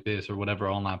something like this, or whatever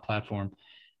online platform.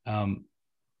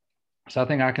 So I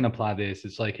think I can apply this.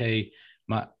 It's like, hey,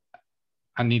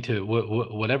 I need to,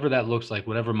 whatever that looks like,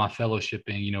 whatever my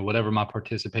fellowshipping, whatever my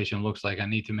participation looks like, I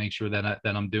need to make sure that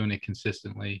I'm doing it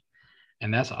consistently.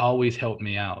 And that's always helped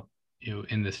me out,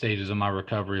 in the stages of my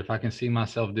recovery. If I can see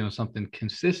myself doing something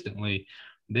consistently,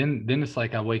 then it's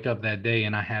like I wake up that day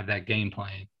and I have that game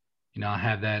plan. I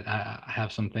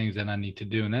have some things that I need to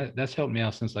do, and that's helped me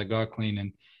out since I got clean.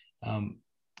 And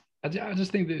I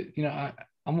just think that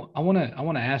I want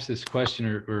to ask this question,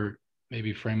 or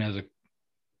maybe frame it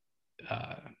as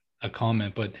a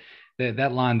comment, but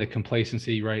that line, the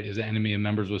complacency, right, is the enemy of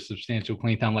members with substantial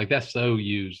clean time. Like, that's so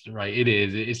used, right? It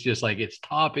is. It's just like, it's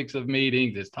topics of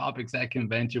meetings, it's topics at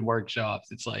convention workshops.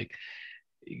 It's like,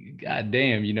 God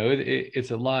damn,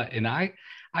 it's a lot. And I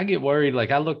get worried.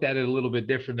 Like, I looked at it a little bit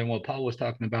different than what Paul was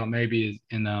talking about, maybe is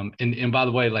and by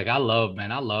the way, like, I love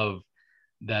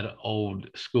that old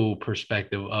school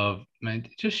perspective of, man,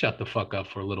 just shut the fuck up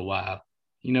for a little while.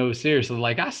 Seriously,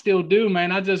 like, I still do,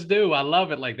 man. I just do. I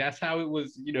love it. Like, that's how it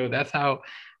was, that's how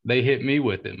they hit me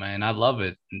with it, man. I love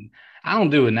it. And I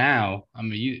don't do it now. I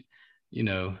mean,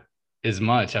 as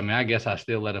much. I mean, I guess I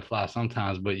still let it fly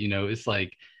sometimes, but it's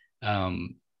like,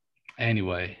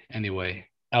 anyway.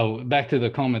 Oh, back to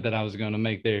the comment that I was going to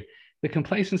make there. The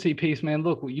complacency piece, man.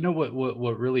 Look,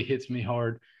 what really hits me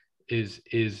hard is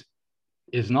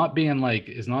not being like,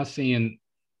 is not seeing,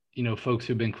 folks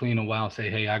who've been clean a while say,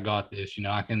 hey, I got this,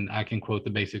 I can quote the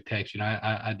basic text,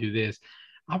 I do this.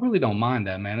 I really don't mind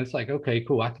that, man. It's like, okay,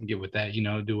 cool. I can get with that,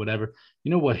 do whatever.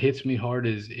 What hits me hard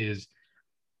is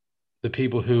the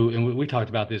people who, and we talked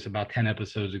about this about 10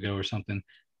 episodes ago or something,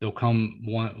 they'll come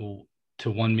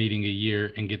to one meeting a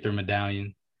year and get their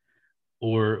medallion,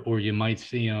 or you might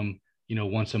see them,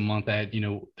 once a month at,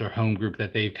 their home group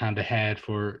that they've kind of had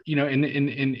for,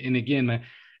 and again, man,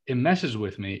 it messes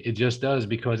with me. It just does,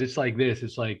 because it's like this.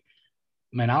 It's like,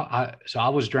 man, so I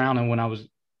was drowning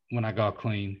when I got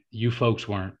clean. You folks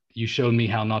weren't. You showed me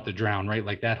how not to drown, right?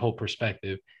 Like, that whole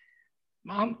perspective.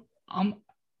 I'm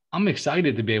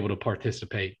excited to be able to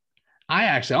participate.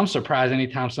 I'm surprised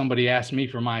anytime somebody asks me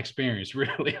for my experience,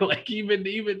 really. Like, even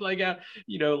like,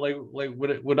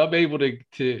 when I'm able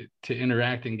to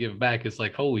interact and give back, it's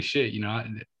like, holy shit,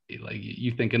 like,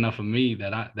 you think enough of me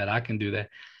that I can do that.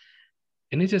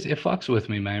 And it fucks with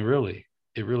me, man. Really,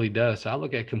 it really does. So I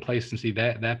look at complacency,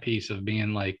 that piece of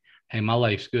being like, hey, my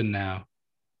life's good now.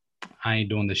 I ain't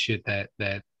doing the shit that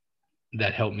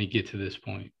helped me get to this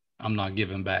point. I'm not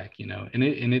giving back, and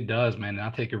it does, man. And I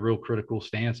take a real critical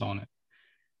stance on it.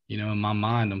 In my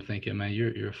mind, I'm thinking, man,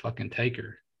 you're a fucking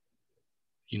taker.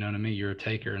 You know what I mean? You're a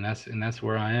taker, and that's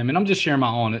where I am. And I'm just sharing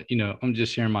I'm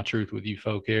just sharing my truth with you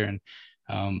folk here.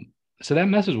 And so that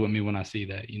messes with me when I see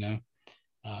that,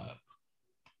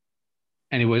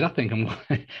 anyways, I think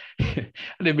I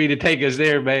didn't mean to take us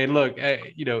there, man. Look,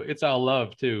 it's all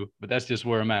love too, but that's just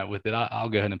where I'm at with it. I'll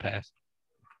go ahead and pass.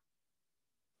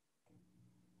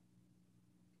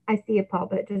 I see it, Paul,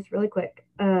 but just really quick.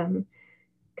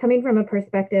 Coming from a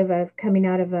perspective of coming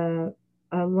out of a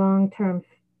long-term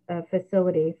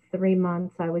facility, 3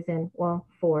 months I was in,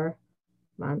 4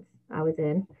 months I was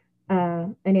in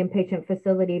an inpatient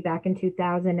facility back in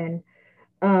 2000,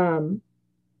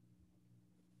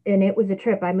 and it was a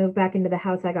trip. I moved back into the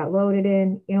house I got loaded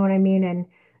in, you know what I mean?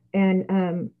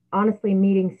 And honestly,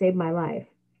 meetings saved my life.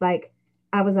 Like,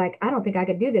 I was like, I don't think I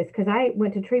could do this, because I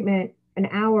went to treatment an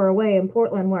hour away in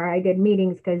Portland where I did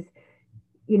meetings, because,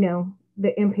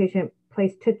 the inpatient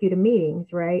place took you to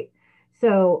meetings, right?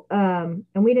 So, and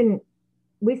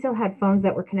we still had phones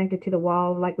that were connected to the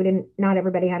wall. Like, not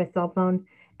everybody had a cell phone.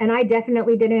 And I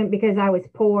definitely didn't, because I was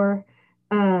poor.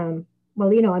 well,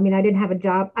 I mean, I didn't have a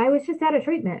job. I was just out of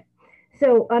treatment.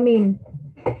 So, I mean,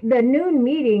 the noon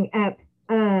meeting at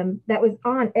that was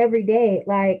on every day,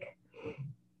 like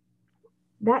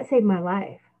that saved my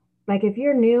life. Like if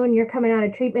you're new and you're coming out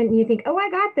of treatment and you think, oh, I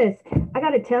got this, I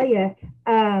got to tell you,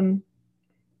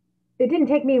 it didn't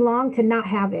take me long to not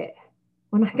have it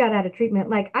when I got out of treatment.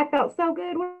 Like I felt so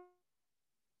good when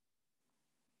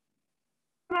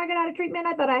I got out of treatment.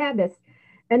 I thought I had this.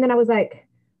 And then I was like,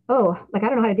 oh, like I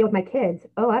don't know how to deal with my kids.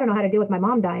 Oh, I don't know how to deal with my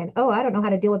mom dying. Oh, I don't know how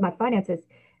to deal with my finances.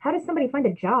 How does somebody find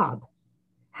a job?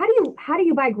 How do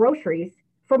you buy groceries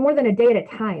for more than a day at a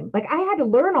time? Like I had to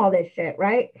learn all this shit,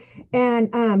 right?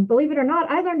 And believe it or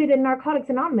not, I learned it in Narcotics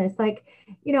Anonymous. Like,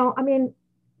 I mean,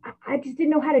 I just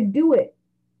didn't know how to do it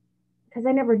because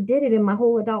I never did it in my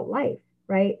whole adult life,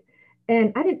 right?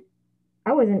 And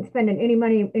I wasn't spending any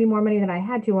more money than I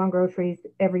had to on groceries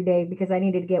every day because I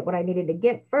needed to get what I needed to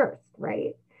get first,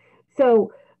 right?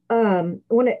 So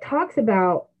when it talks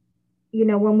about,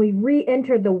 when we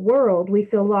re-enter the world, we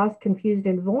feel lost, confused,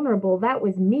 and vulnerable. That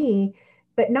was me,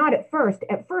 but not at first.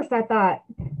 At first, I thought,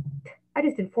 I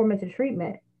just did 4 months of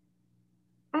treatment.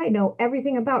 I know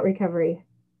everything about recovery.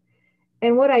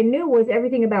 And what I knew was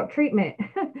everything about treatment,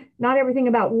 not everything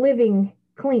about living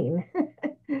clean.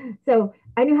 So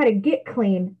I knew how to get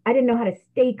clean. I didn't know how to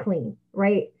stay clean,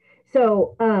 right?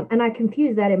 So, and I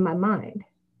confused that in my mind.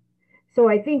 So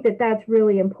I think that that's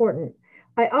really important.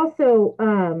 I also,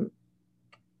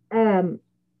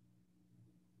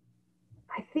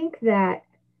 I think that,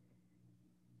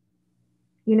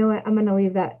 you know what, I'm going to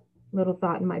leave that little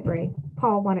thought in my brain.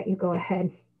 Paul, why don't you go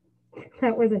ahead?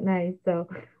 That wasn't nice. So,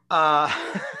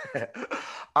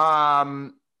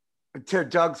 to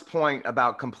Doug's point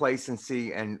about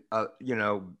complacency and,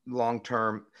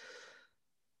 long-term.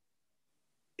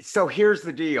 So here's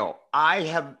the deal.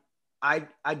 I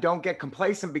don't get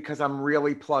complacent because I'm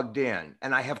really plugged in,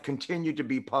 and I have continued to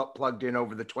be plugged in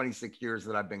over the 26 years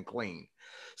that I've been clean.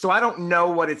 So I don't know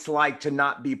what it's like to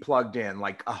not be plugged in,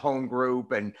 like a home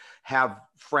group and have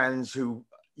friends who,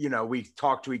 we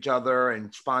talk to each other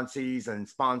and sponsees and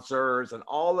sponsors and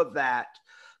all of that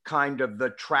kind of the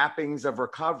trappings of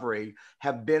recovery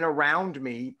have been around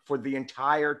me for the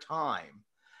entire time.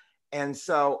 And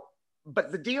so,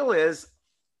 but the deal is,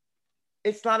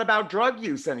 it's not about drug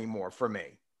use anymore for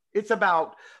me. It's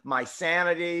about my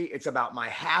sanity. It's about my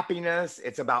happiness.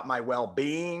 It's about my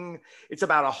well-being. It's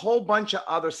about a whole bunch of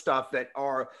other stuff that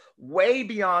are way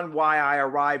beyond why I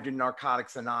arrived in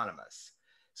Narcotics Anonymous.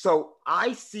 So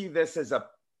I see this as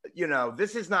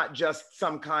this is not just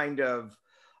some kind of,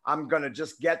 I'm going to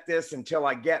just get this until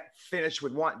I get finished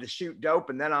with wanting to shoot dope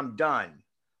and then I'm done,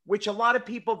 which a lot of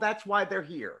people, that's why they're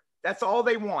here. That's all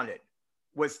they wanted,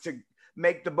 was to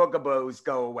make the boogaboos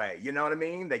go away. You know what I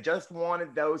mean? They just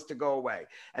wanted those to go away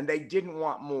and they didn't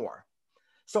want more.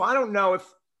 So I don't know if,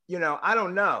 I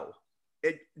don't know.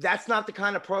 That's not the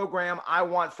kind of program I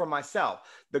want for myself.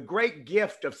 The great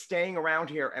gift of staying around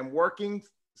here and working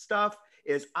stuff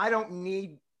is I don't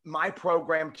need my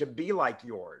program to be like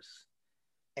yours,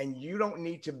 and you don't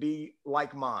need to be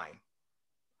like mine.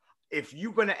 If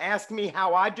you're going to ask me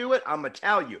how I do it, I'm going to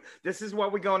tell you, this is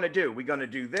what we're going to do. We're going to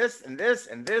do this and this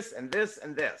and this and this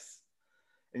and this.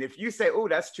 And if you say, oh,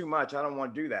 that's too much, I don't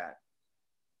want to do that,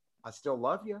 I still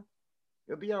love you.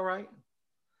 You'll be all right.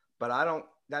 But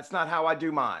that's not how I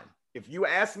do mine. If you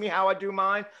ask me how I do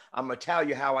mine, I'm going to tell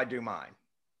you how I do mine.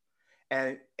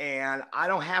 And I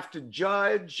don't have to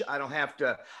judge.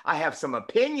 I have some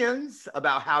opinions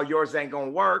about how yours ain't going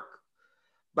to work,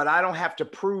 but I don't have to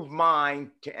prove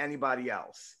mine to anybody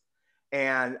else.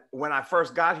 And when I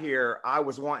first got here, I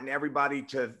was wanting everybody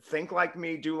to think like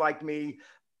me, do like me,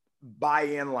 buy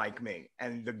in like me.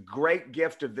 And the great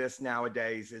gift of this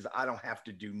nowadays is I don't have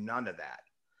to do none of that.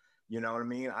 You know what I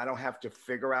mean? I don't have to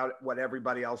figure out what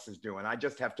everybody else is doing. I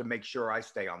just have to make sure I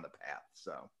stay on the path.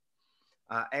 So,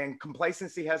 and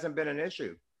complacency hasn't been an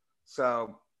issue.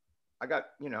 So I got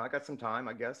some time,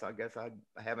 I guess I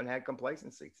haven't had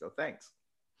complacency. So thanks.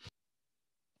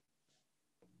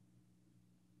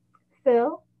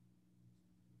 Phil?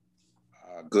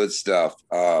 Good stuff.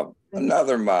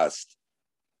 Another must.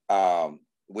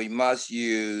 We must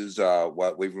use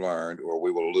what we've learned, or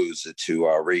we will lose it to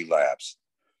relapse.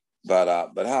 But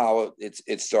how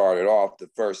it started off, the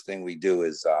first thing we do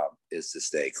is to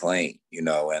stay clean,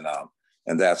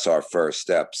 and that's our first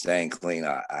step. Staying clean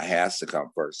has to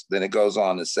come first. Then it goes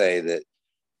on to say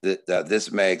that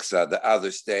this makes the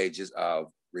other stages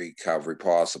of recovery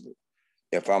possible.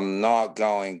 If I'm not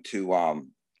going to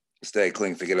stay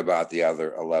clean, forget about the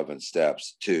other 11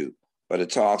 steps too. But it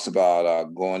talks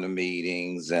about going to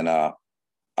meetings and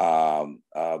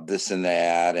this and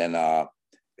that, and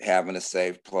having a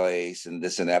safe place and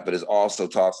this and that, but it also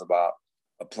talks about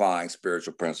applying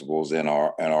spiritual principles in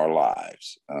our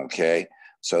lives. Okay,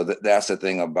 so that's the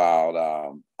thing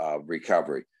about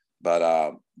recovery,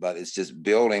 but it's just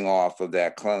building off of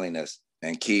that cleanliness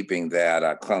and keeping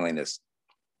that cleanliness.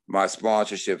 My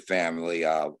sponsorship family,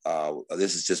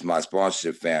 this is just my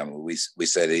sponsorship family. We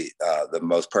say the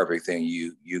most perfect thing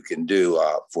you can do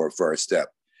for a first step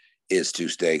is to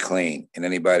stay clean. And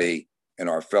anybody in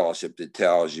our fellowship that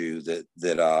tells you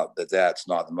that that's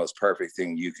not the most perfect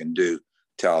thing you can do,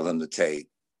 tell them to take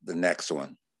the next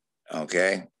one.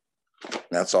 Okay,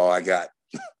 that's all I got.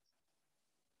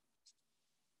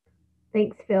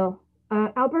 Thanks, Phil.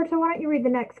 Alberto, why don't you read the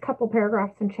next couple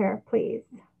paragraphs and share, please?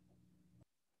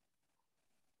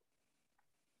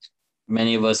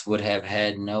 Many of us would have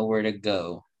had nowhere to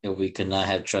go if we could not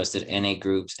have trusted any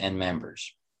groups and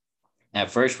members.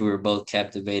 At first, we were both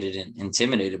captivated and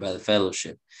intimidated by the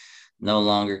fellowship. No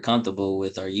longer comfortable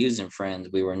with our using friends,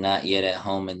 we were not yet at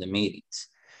home in the meetings.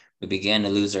 We began to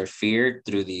lose our fear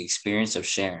through the experience of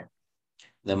sharing.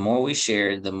 The more we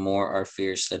shared, the more our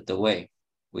fear slipped away.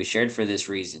 We shared for this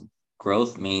reason.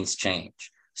 Growth means change.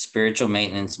 Spiritual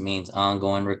maintenance means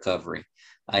ongoing recovery.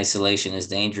 Isolation is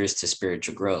dangerous to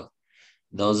spiritual growth.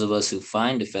 Those of us who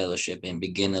find a fellowship and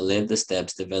begin to live the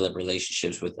steps develop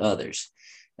relationships with others.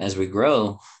 As we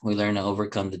grow, we learn to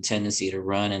overcome the tendency to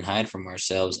run and hide from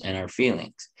ourselves and our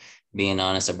feelings. Being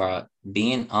honest about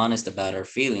our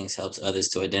feelings helps others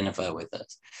to identify with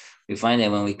us. We find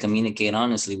that when we communicate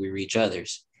honestly, we reach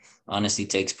others. Honesty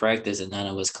takes practice, and none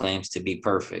of us claims to be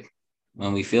perfect.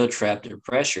 When we feel trapped or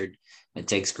pressured, it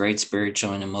takes great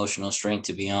spiritual and emotional strength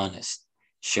to be honest.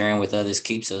 Sharing with others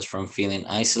keeps us from feeling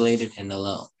isolated and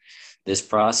alone. This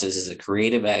process is a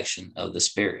creative action of the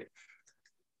spirit.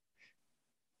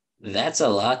 That's a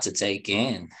lot to take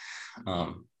in.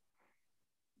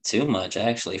 Too much,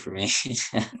 actually, for me.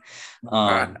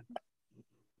 I'll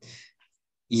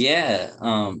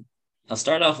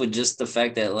start off with just the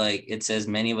fact that, like, it says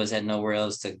many of us had nowhere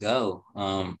else to go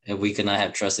if we could not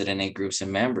have trusted any groups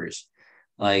and members.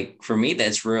 Like, for me,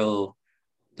 that's real.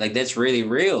 Like, that's really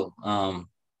real.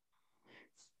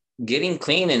 Getting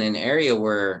clean in an area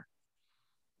where,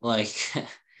 like,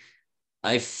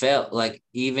 I felt like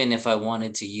even if I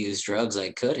wanted to use drugs,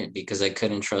 I couldn't, because I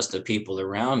couldn't trust the people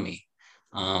around me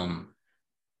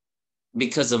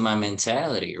because of my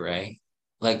mentality, right?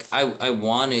 Like, I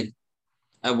wanted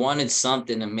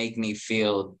something to make me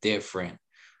feel different.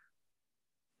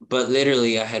 But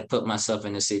literally, I had put myself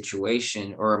in a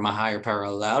situation, or my higher power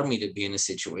allowed me to be in a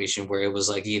situation where it was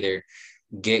like either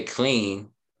get clean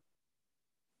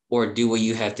or do what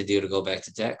you have to do to go back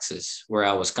to Texas, where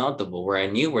I was comfortable, where I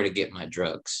knew where to get my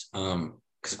drugs.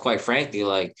 Because quite frankly,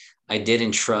 like, I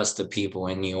didn't trust the people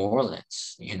in New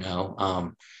Orleans, you know.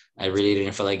 I really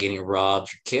didn't feel like getting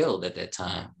robbed or killed at that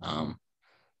time.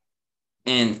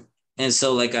 And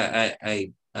so, like,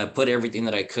 I put everything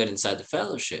that I could inside the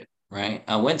fellowship, right?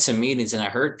 I went to meetings and I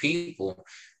heard people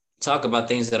talk about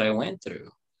things that I went through.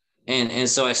 And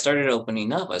so I started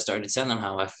opening up. I started telling them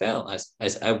how I felt.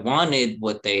 I wanted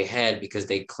what they had because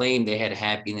they claimed they had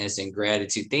happiness and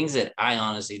gratitude, things that I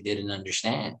honestly didn't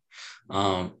understand.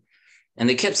 And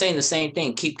they kept saying the same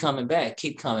thing, keep coming back,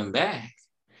 keep coming back.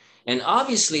 And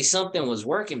obviously something was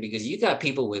working, because you got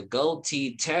people with gold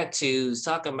teeth, tattoos,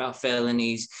 talking about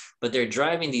felonies, but they're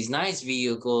driving these nice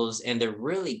vehicles and they're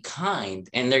really kind,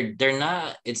 and they're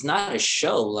not, it's not a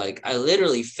show. Like, I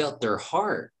literally felt their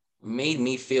heart made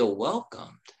me feel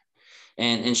welcomed.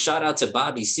 And shout out to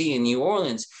Bobby C in New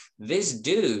Orleans. This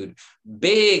dude,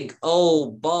 big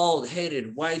old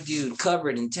bald-headed white dude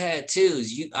covered in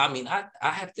tattoos. I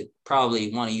have to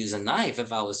probably want to use a knife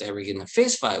if I was to ever get in a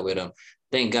fist fight with him.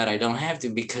 Thank God I don't have to,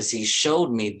 because he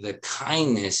showed me the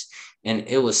kindness, and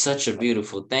it was such a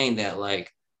beautiful thing that,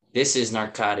 like, this is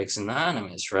Narcotics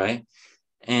Anonymous, right?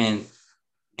 And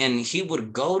he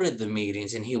would go to the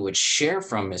meetings and he would share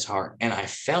from his heart, and I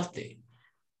felt it.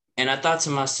 And I thought to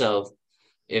myself,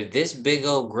 if this big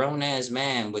old grown ass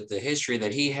man with the history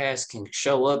that he has can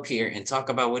show up here and talk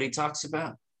about what he talks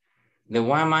about, then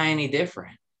why am I any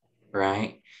different?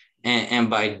 Right. And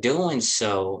by doing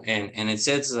so, and it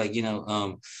says, like, you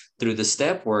know, through the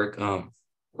step work,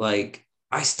 like,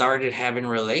 I started having a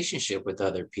relationship with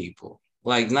other people,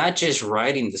 like, not just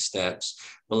writing the steps,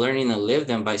 but learning to live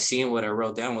them by seeing what I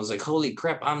wrote down. Was like, holy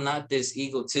crap, I'm not this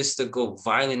egotistical,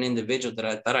 violent individual that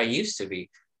I thought I used to be.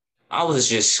 I was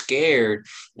just scared,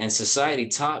 and society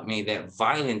taught me that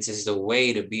violence is the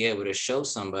way to be able to show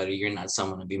somebody you're not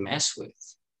someone to be messed with.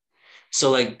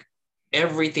 So, like,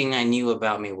 everything I knew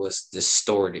about me was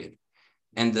distorted.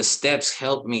 And the steps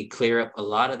helped me clear up a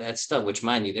lot of that stuff, which,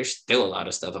 mind you, there's still a lot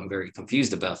of stuff I'm very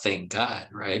confused about, thank God,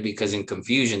 right? Because in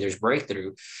confusion, there's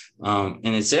breakthrough. And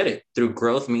it said it, through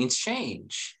growth means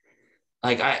change.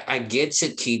 Like I get to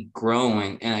keep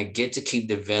growing and I get to keep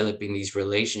developing these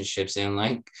relationships. And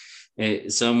like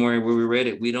somewhere where we read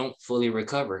it, we don't fully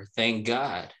recover. Thank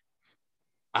God.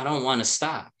 I don't want to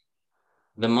stop.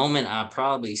 The moment I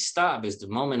probably stop is the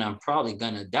moment I'm probably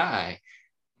going to die.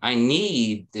 I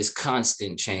need this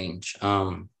constant change.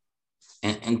 And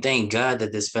thank God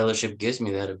that this fellowship gives me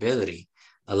that ability.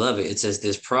 I love it. It says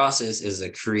this process is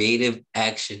a creative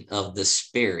action of the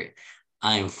spirit.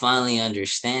 I am finally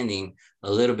understanding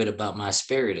a little bit about my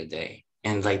spirit today.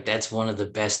 And like, that's one of the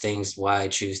best things why I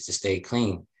choose to stay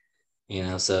clean, you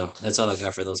know? So that's all I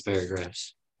got for those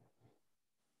paragraphs.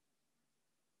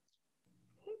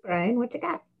 Hey, Brian, what you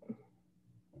got?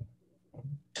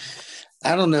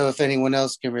 I don't know if anyone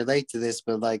else can relate to this,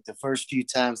 but like the first few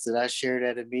times that I shared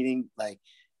at a meeting, like,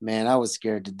 man, I was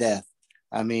scared to death.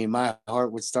 I mean, my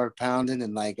heart would start pounding,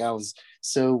 and like I was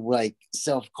so like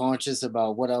self-conscious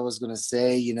about what I was going to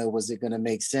say. You know, was it going to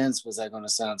make sense? Was I going to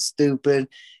sound stupid?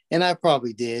 And I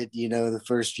probably did, you know, the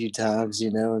first few times,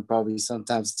 you know, and probably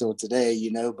sometimes still today,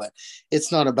 you know, but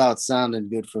it's not about sounding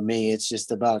good for me. It's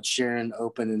just about sharing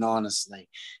open and honestly.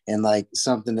 And like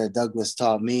something that Douglas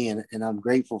taught me, and I'm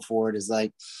grateful for it, is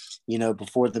like, you know,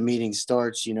 before the meeting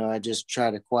starts, you know, I just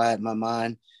try to quiet my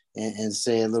mind and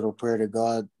say a little prayer to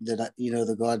God that I, you know,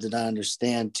 the God that I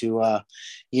understand to,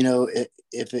 you know,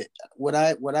 if it, what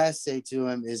I say to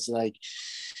him is like,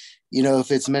 you know,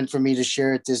 if it's meant for me to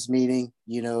share at this meeting,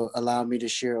 you know, allow me to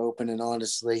share open and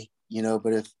honestly, you know,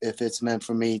 but if it's meant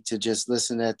for me to just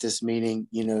listen at this meeting,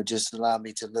 you know, just allow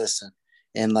me to listen.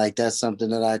 And like, that's something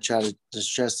that I try to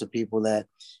stress to people that,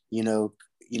 you know,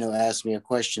 ask me a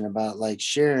question about like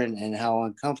sharing and how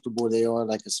uncomfortable they are,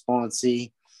 like a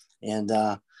sponsee. And,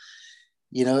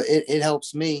 you know, it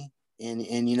helps me.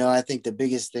 And, you know, I think the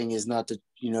biggest thing is not to,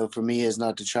 you know, for me is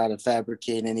not to try to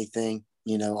fabricate anything.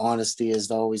 You know, honesty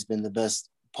has always been the best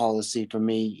policy for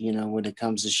me, you know, when it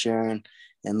comes to sharing.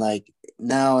 And like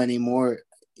now anymore,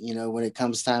 you know, when it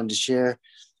comes time to share,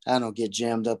 I don't get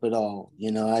jammed up at all.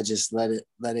 You know, I just let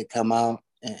it come out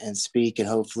and speak and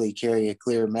hopefully carry a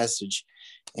clear message.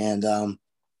 And,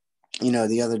 you know,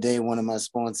 the other day, one of my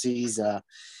sponsees,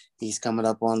 he's coming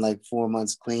up on like 4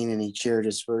 months clean, and he chaired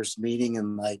his first meeting,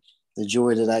 and like the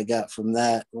joy that I got from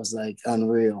that was like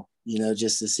unreal, you know,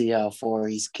 just to see how far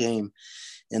he's came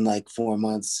in like 4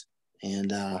 months.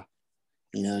 And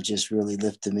you know, just really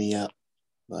lifted me up.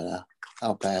 But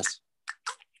I'll pass.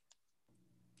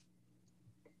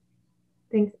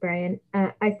 Thanks, Brian.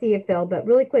 I see you, Phil, but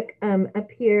really quick, up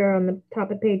here on the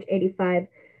top of page 85,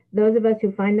 those of us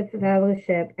who find the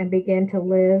fellowship and begin to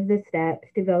live the steps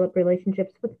develop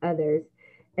relationships with others.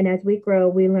 And as we grow,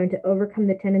 we learn to overcome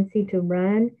the tendency to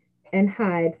run and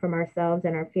hide from ourselves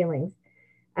and our feelings.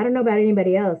 I don't know about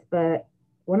anybody else, but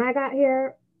when I got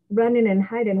here, running and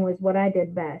hiding was what I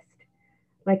did best.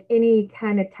 Like any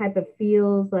kind of type of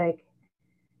feels, like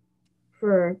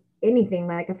for anything,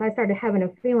 like if I started having a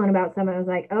feeling about something, I was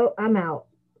like, oh, I'm out.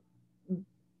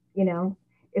 You know,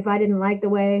 if I didn't like the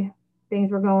way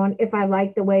things were going, if I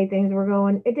liked the way things were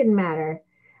going, it didn't matter.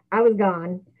 I was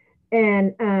gone.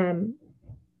 And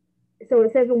so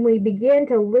it says when we begin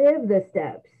to live those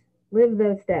steps,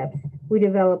 we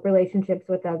develop relationships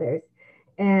with others.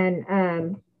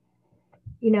 And,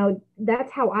 you know,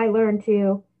 that's how I learned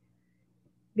to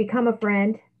become a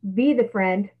friend, be the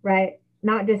friend, right?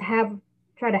 Not just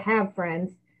try to have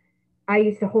friends. I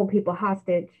used to hold people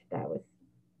hostage. That was,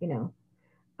 you know,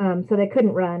 so they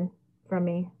couldn't run from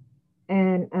me.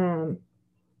 And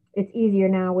it's easier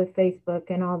now with Facebook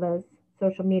and all those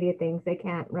social media things. They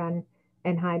can't run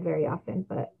and hide very often.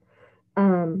 But,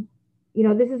 you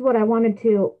know, this is what I wanted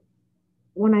to,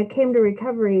 when I came to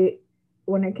recovery,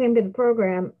 when I came to the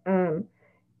program,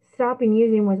 stopping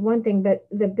using was one thing, but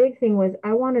the big thing was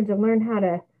I wanted to learn how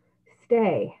to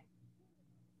stay,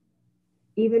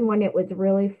 even when it was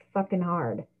really fucking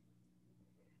hard.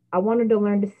 I wanted to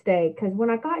learn to stay because when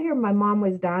I got here, my mom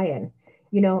was dying,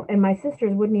 you know, and my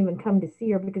sisters wouldn't even come to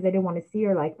see her because they didn't want to see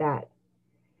her like that.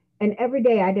 And every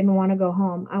day I didn't want to go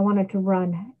home. I wanted to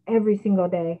run every single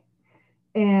day.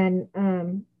 And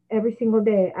every single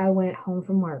day I went home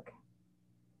from work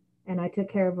and I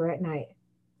took care of her at night.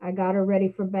 I got her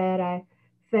ready for bed. I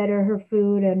fed her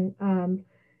food. And,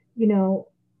 you know,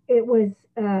 it was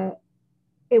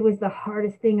the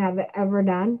hardest thing I've ever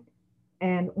done.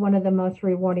 And one of the most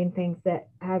rewarding things that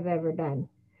I've ever done.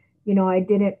 You know, I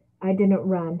didn't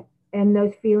run. And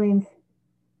those feelings,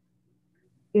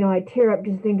 you know, I tear up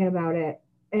just thinking about it.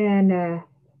 And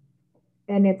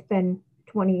and it's been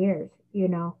 20 years, you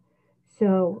know.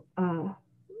 So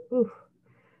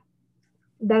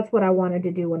that's what I wanted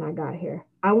to do when I got here.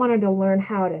 I wanted to learn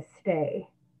how to stay.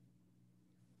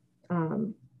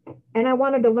 And I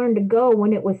wanted to learn to go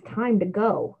when it was time to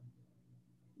go.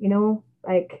 You know,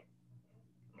 like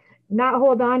not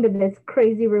hold on to this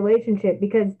crazy relationship,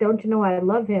 because don't you know I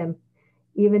love him,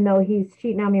 even though he's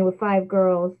cheating on me with 5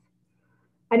 girls.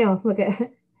 I know, look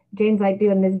at Jane's like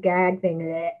doing this gag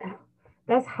thing.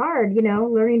 That's hard, you know,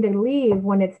 learning to leave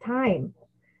when it's time.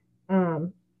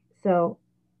 So,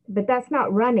 but that's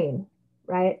not running,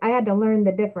 right? I had to learn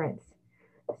the difference.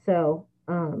 So,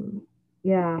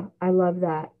 yeah, I love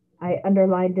that. I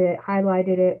underlined it,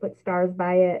 highlighted it, put stars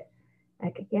by it.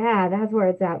 Like, yeah, that's where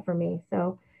it's at for me.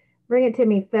 So bring it to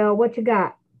me, Phil. What you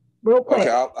got? Real quick.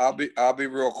 Okay, I'll be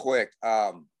real quick.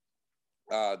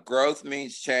 Growth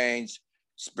means change.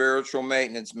 Spiritual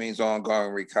maintenance means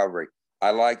ongoing recovery. I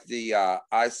like the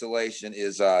isolation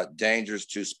is dangerous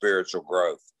to spiritual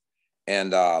growth,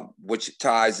 and which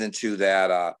ties into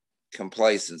that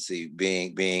complacency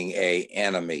being a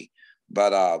enemy.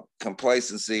 But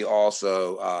complacency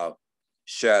also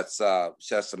shuts a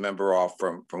member off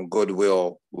from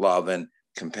goodwill, love, and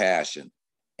compassion.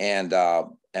 And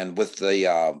with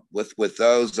the with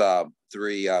those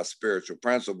 3 spiritual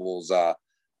principles,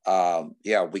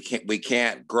 yeah, we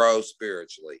can't grow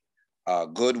spiritually.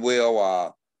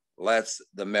 Goodwill lets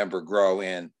the member grow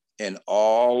in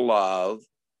all love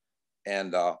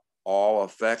and all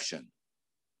affection.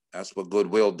 That's what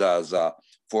goodwill does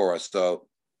for us. So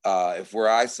if we're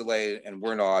isolated and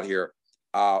we're not here,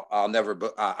 I'll never.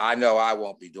 I know I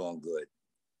won't be doing good.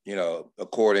 You know,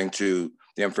 according to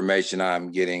the information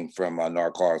I'm getting from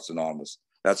Narcotics Anonymous.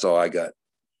 That's all I got.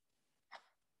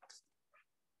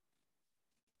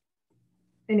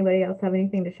 Anybody else have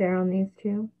anything to share on these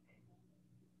 2?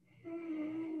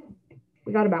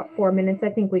 We got about 4 minutes. I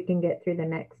think we can get through the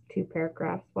next 2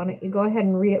 paragraphs. Why don't you go ahead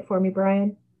and read it for me,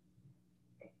 Brian?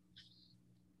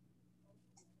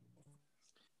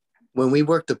 When we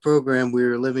work the program, we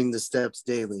are living the steps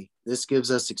daily. This gives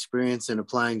us experience in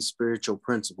applying spiritual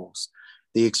principles.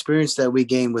 The experience that we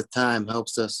gain with time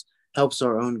helps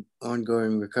our own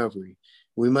ongoing recovery.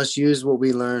 We must use what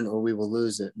we learn or we will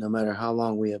lose it, no matter how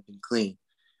long we have been clean.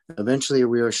 Eventually,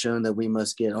 we are shown that we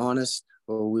must get honest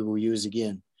or we will use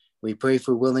again. We pray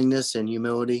for willingness and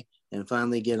humility, and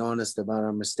finally get honest about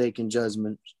our mistaken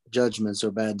judgments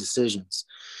or bad decisions.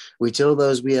 We tell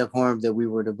those we have harmed that we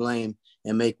were to blame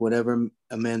and make whatever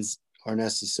amends are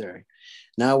necessary.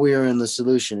 Now we are in the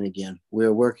solution again. We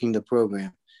are working the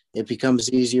program. It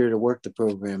becomes easier to work the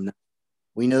program now.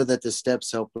 We know that the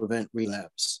steps help prevent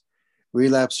relapse.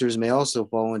 Relapsers may also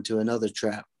fall into another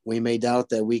trap. We may doubt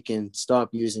that we can stop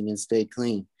using and stay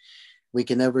clean. We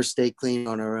can never stay clean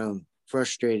on our own.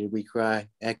 Frustrated, we cry,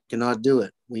 I cannot do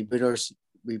it. We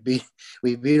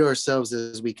beat ourselves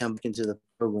as we come into the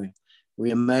program.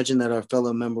 We imagine that our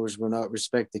fellow members will not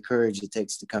respect the courage it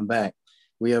takes to come back.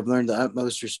 We have learned the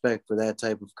utmost respect for that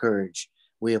type of courage.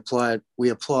 We applaud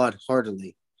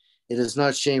heartily. It is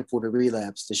not shameful to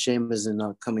relapse. The shame is in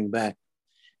not coming back.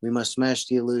 We must smash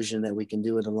the illusion that we can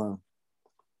do it alone.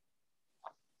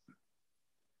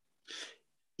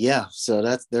 Yeah,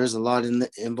 so there's a lot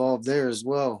involved there as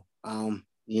well.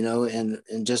 You know, and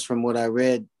just from what I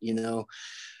read, you know,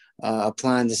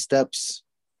 applying the steps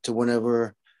to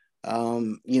whenever,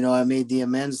 you know, I made the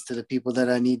amends to the people that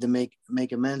I need to make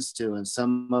amends to, and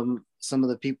some of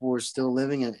the people were still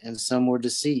living and some were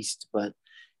deceased. But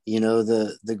you know,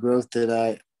 the growth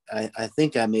that I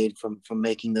think I made from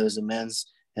making those amends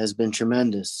has been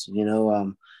tremendous. You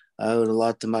know, I owed a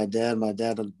lot to my dad. My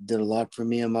dad did a lot for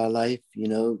me in my life, you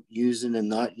know, using and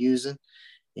not using.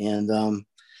 And,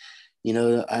 you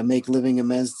know, I make living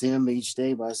amends to him each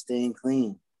day by staying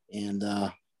clean. And,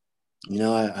 you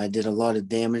know, I did a lot of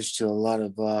damage to a lot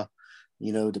of,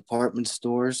 you know, department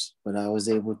stores, but I was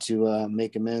able to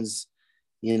make amends,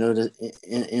 you know,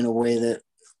 in a way that,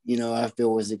 you know, I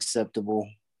feel was acceptable.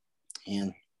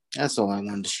 And that's all I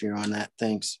wanted to share on that.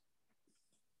 Thanks.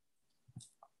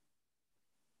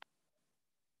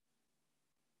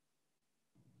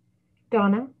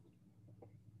 Donna?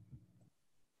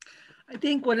 I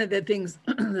think one of the things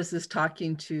this is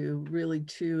talking to really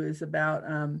too is about,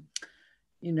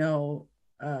 you know,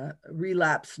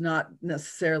 relapse not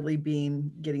necessarily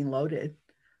getting loaded,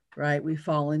 right? We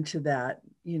fall into that,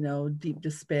 you know, deep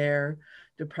despair,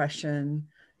 depression,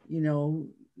 you know,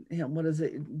 what is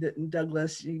it,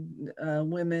 Douglas,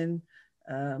 women,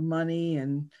 money,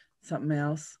 and something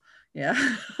else. Yeah.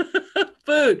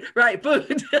 Food, right?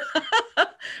 Food.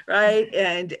 right?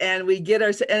 And we get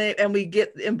our and we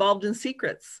get involved in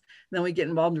secrets. And then we get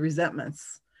involved in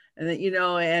resentments, and then, you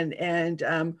know, and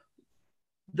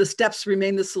the steps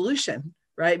remain the solution,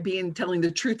 right? Telling the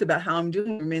truth about how I'm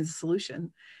doing remains the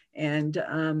solution, and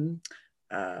the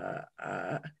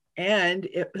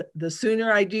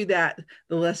sooner I do that,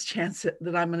 the less chance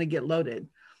that I'm going to get loaded,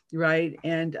 right?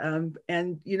 And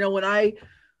you know, when I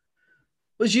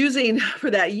was using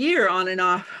for that year on and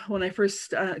off, when I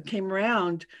first came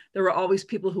around, there were always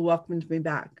people who welcomed me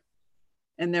back,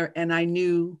 and I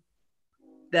knew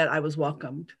that I was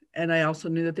welcomed, and I also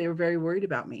knew that they were very worried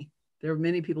about me. There were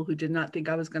many people who did not think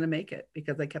I was going to make it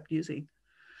because I kept using,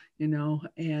 you know,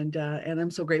 and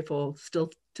I'm so grateful still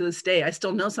to this day. I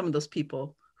still know some of those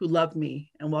people who loved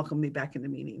me and welcomed me back into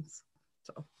meetings.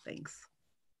 So thanks.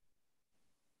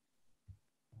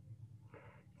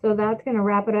 So that's going to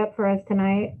wrap it up for us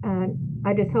tonight.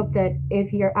 I just hope that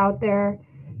if you're out there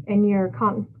and you're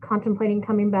contemplating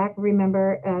coming back,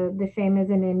 remember the shame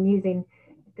isn't in using,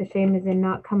 the shame is in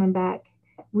not coming back.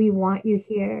 We want you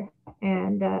here.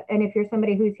 And if you're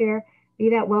somebody who's here, be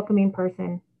that welcoming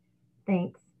person.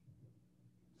 Thanks.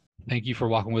 Thank you for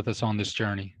walking with us on this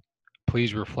journey.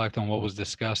 Please reflect on what was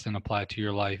discussed and apply it to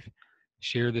your life.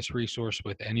 Share this resource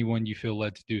with anyone you feel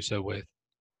led to do so with.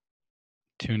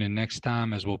 Tune in next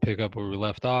time as we'll pick up where we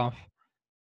left off.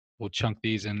 We'll chunk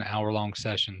these in hour-long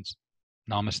sessions.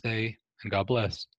 Namaste and God bless.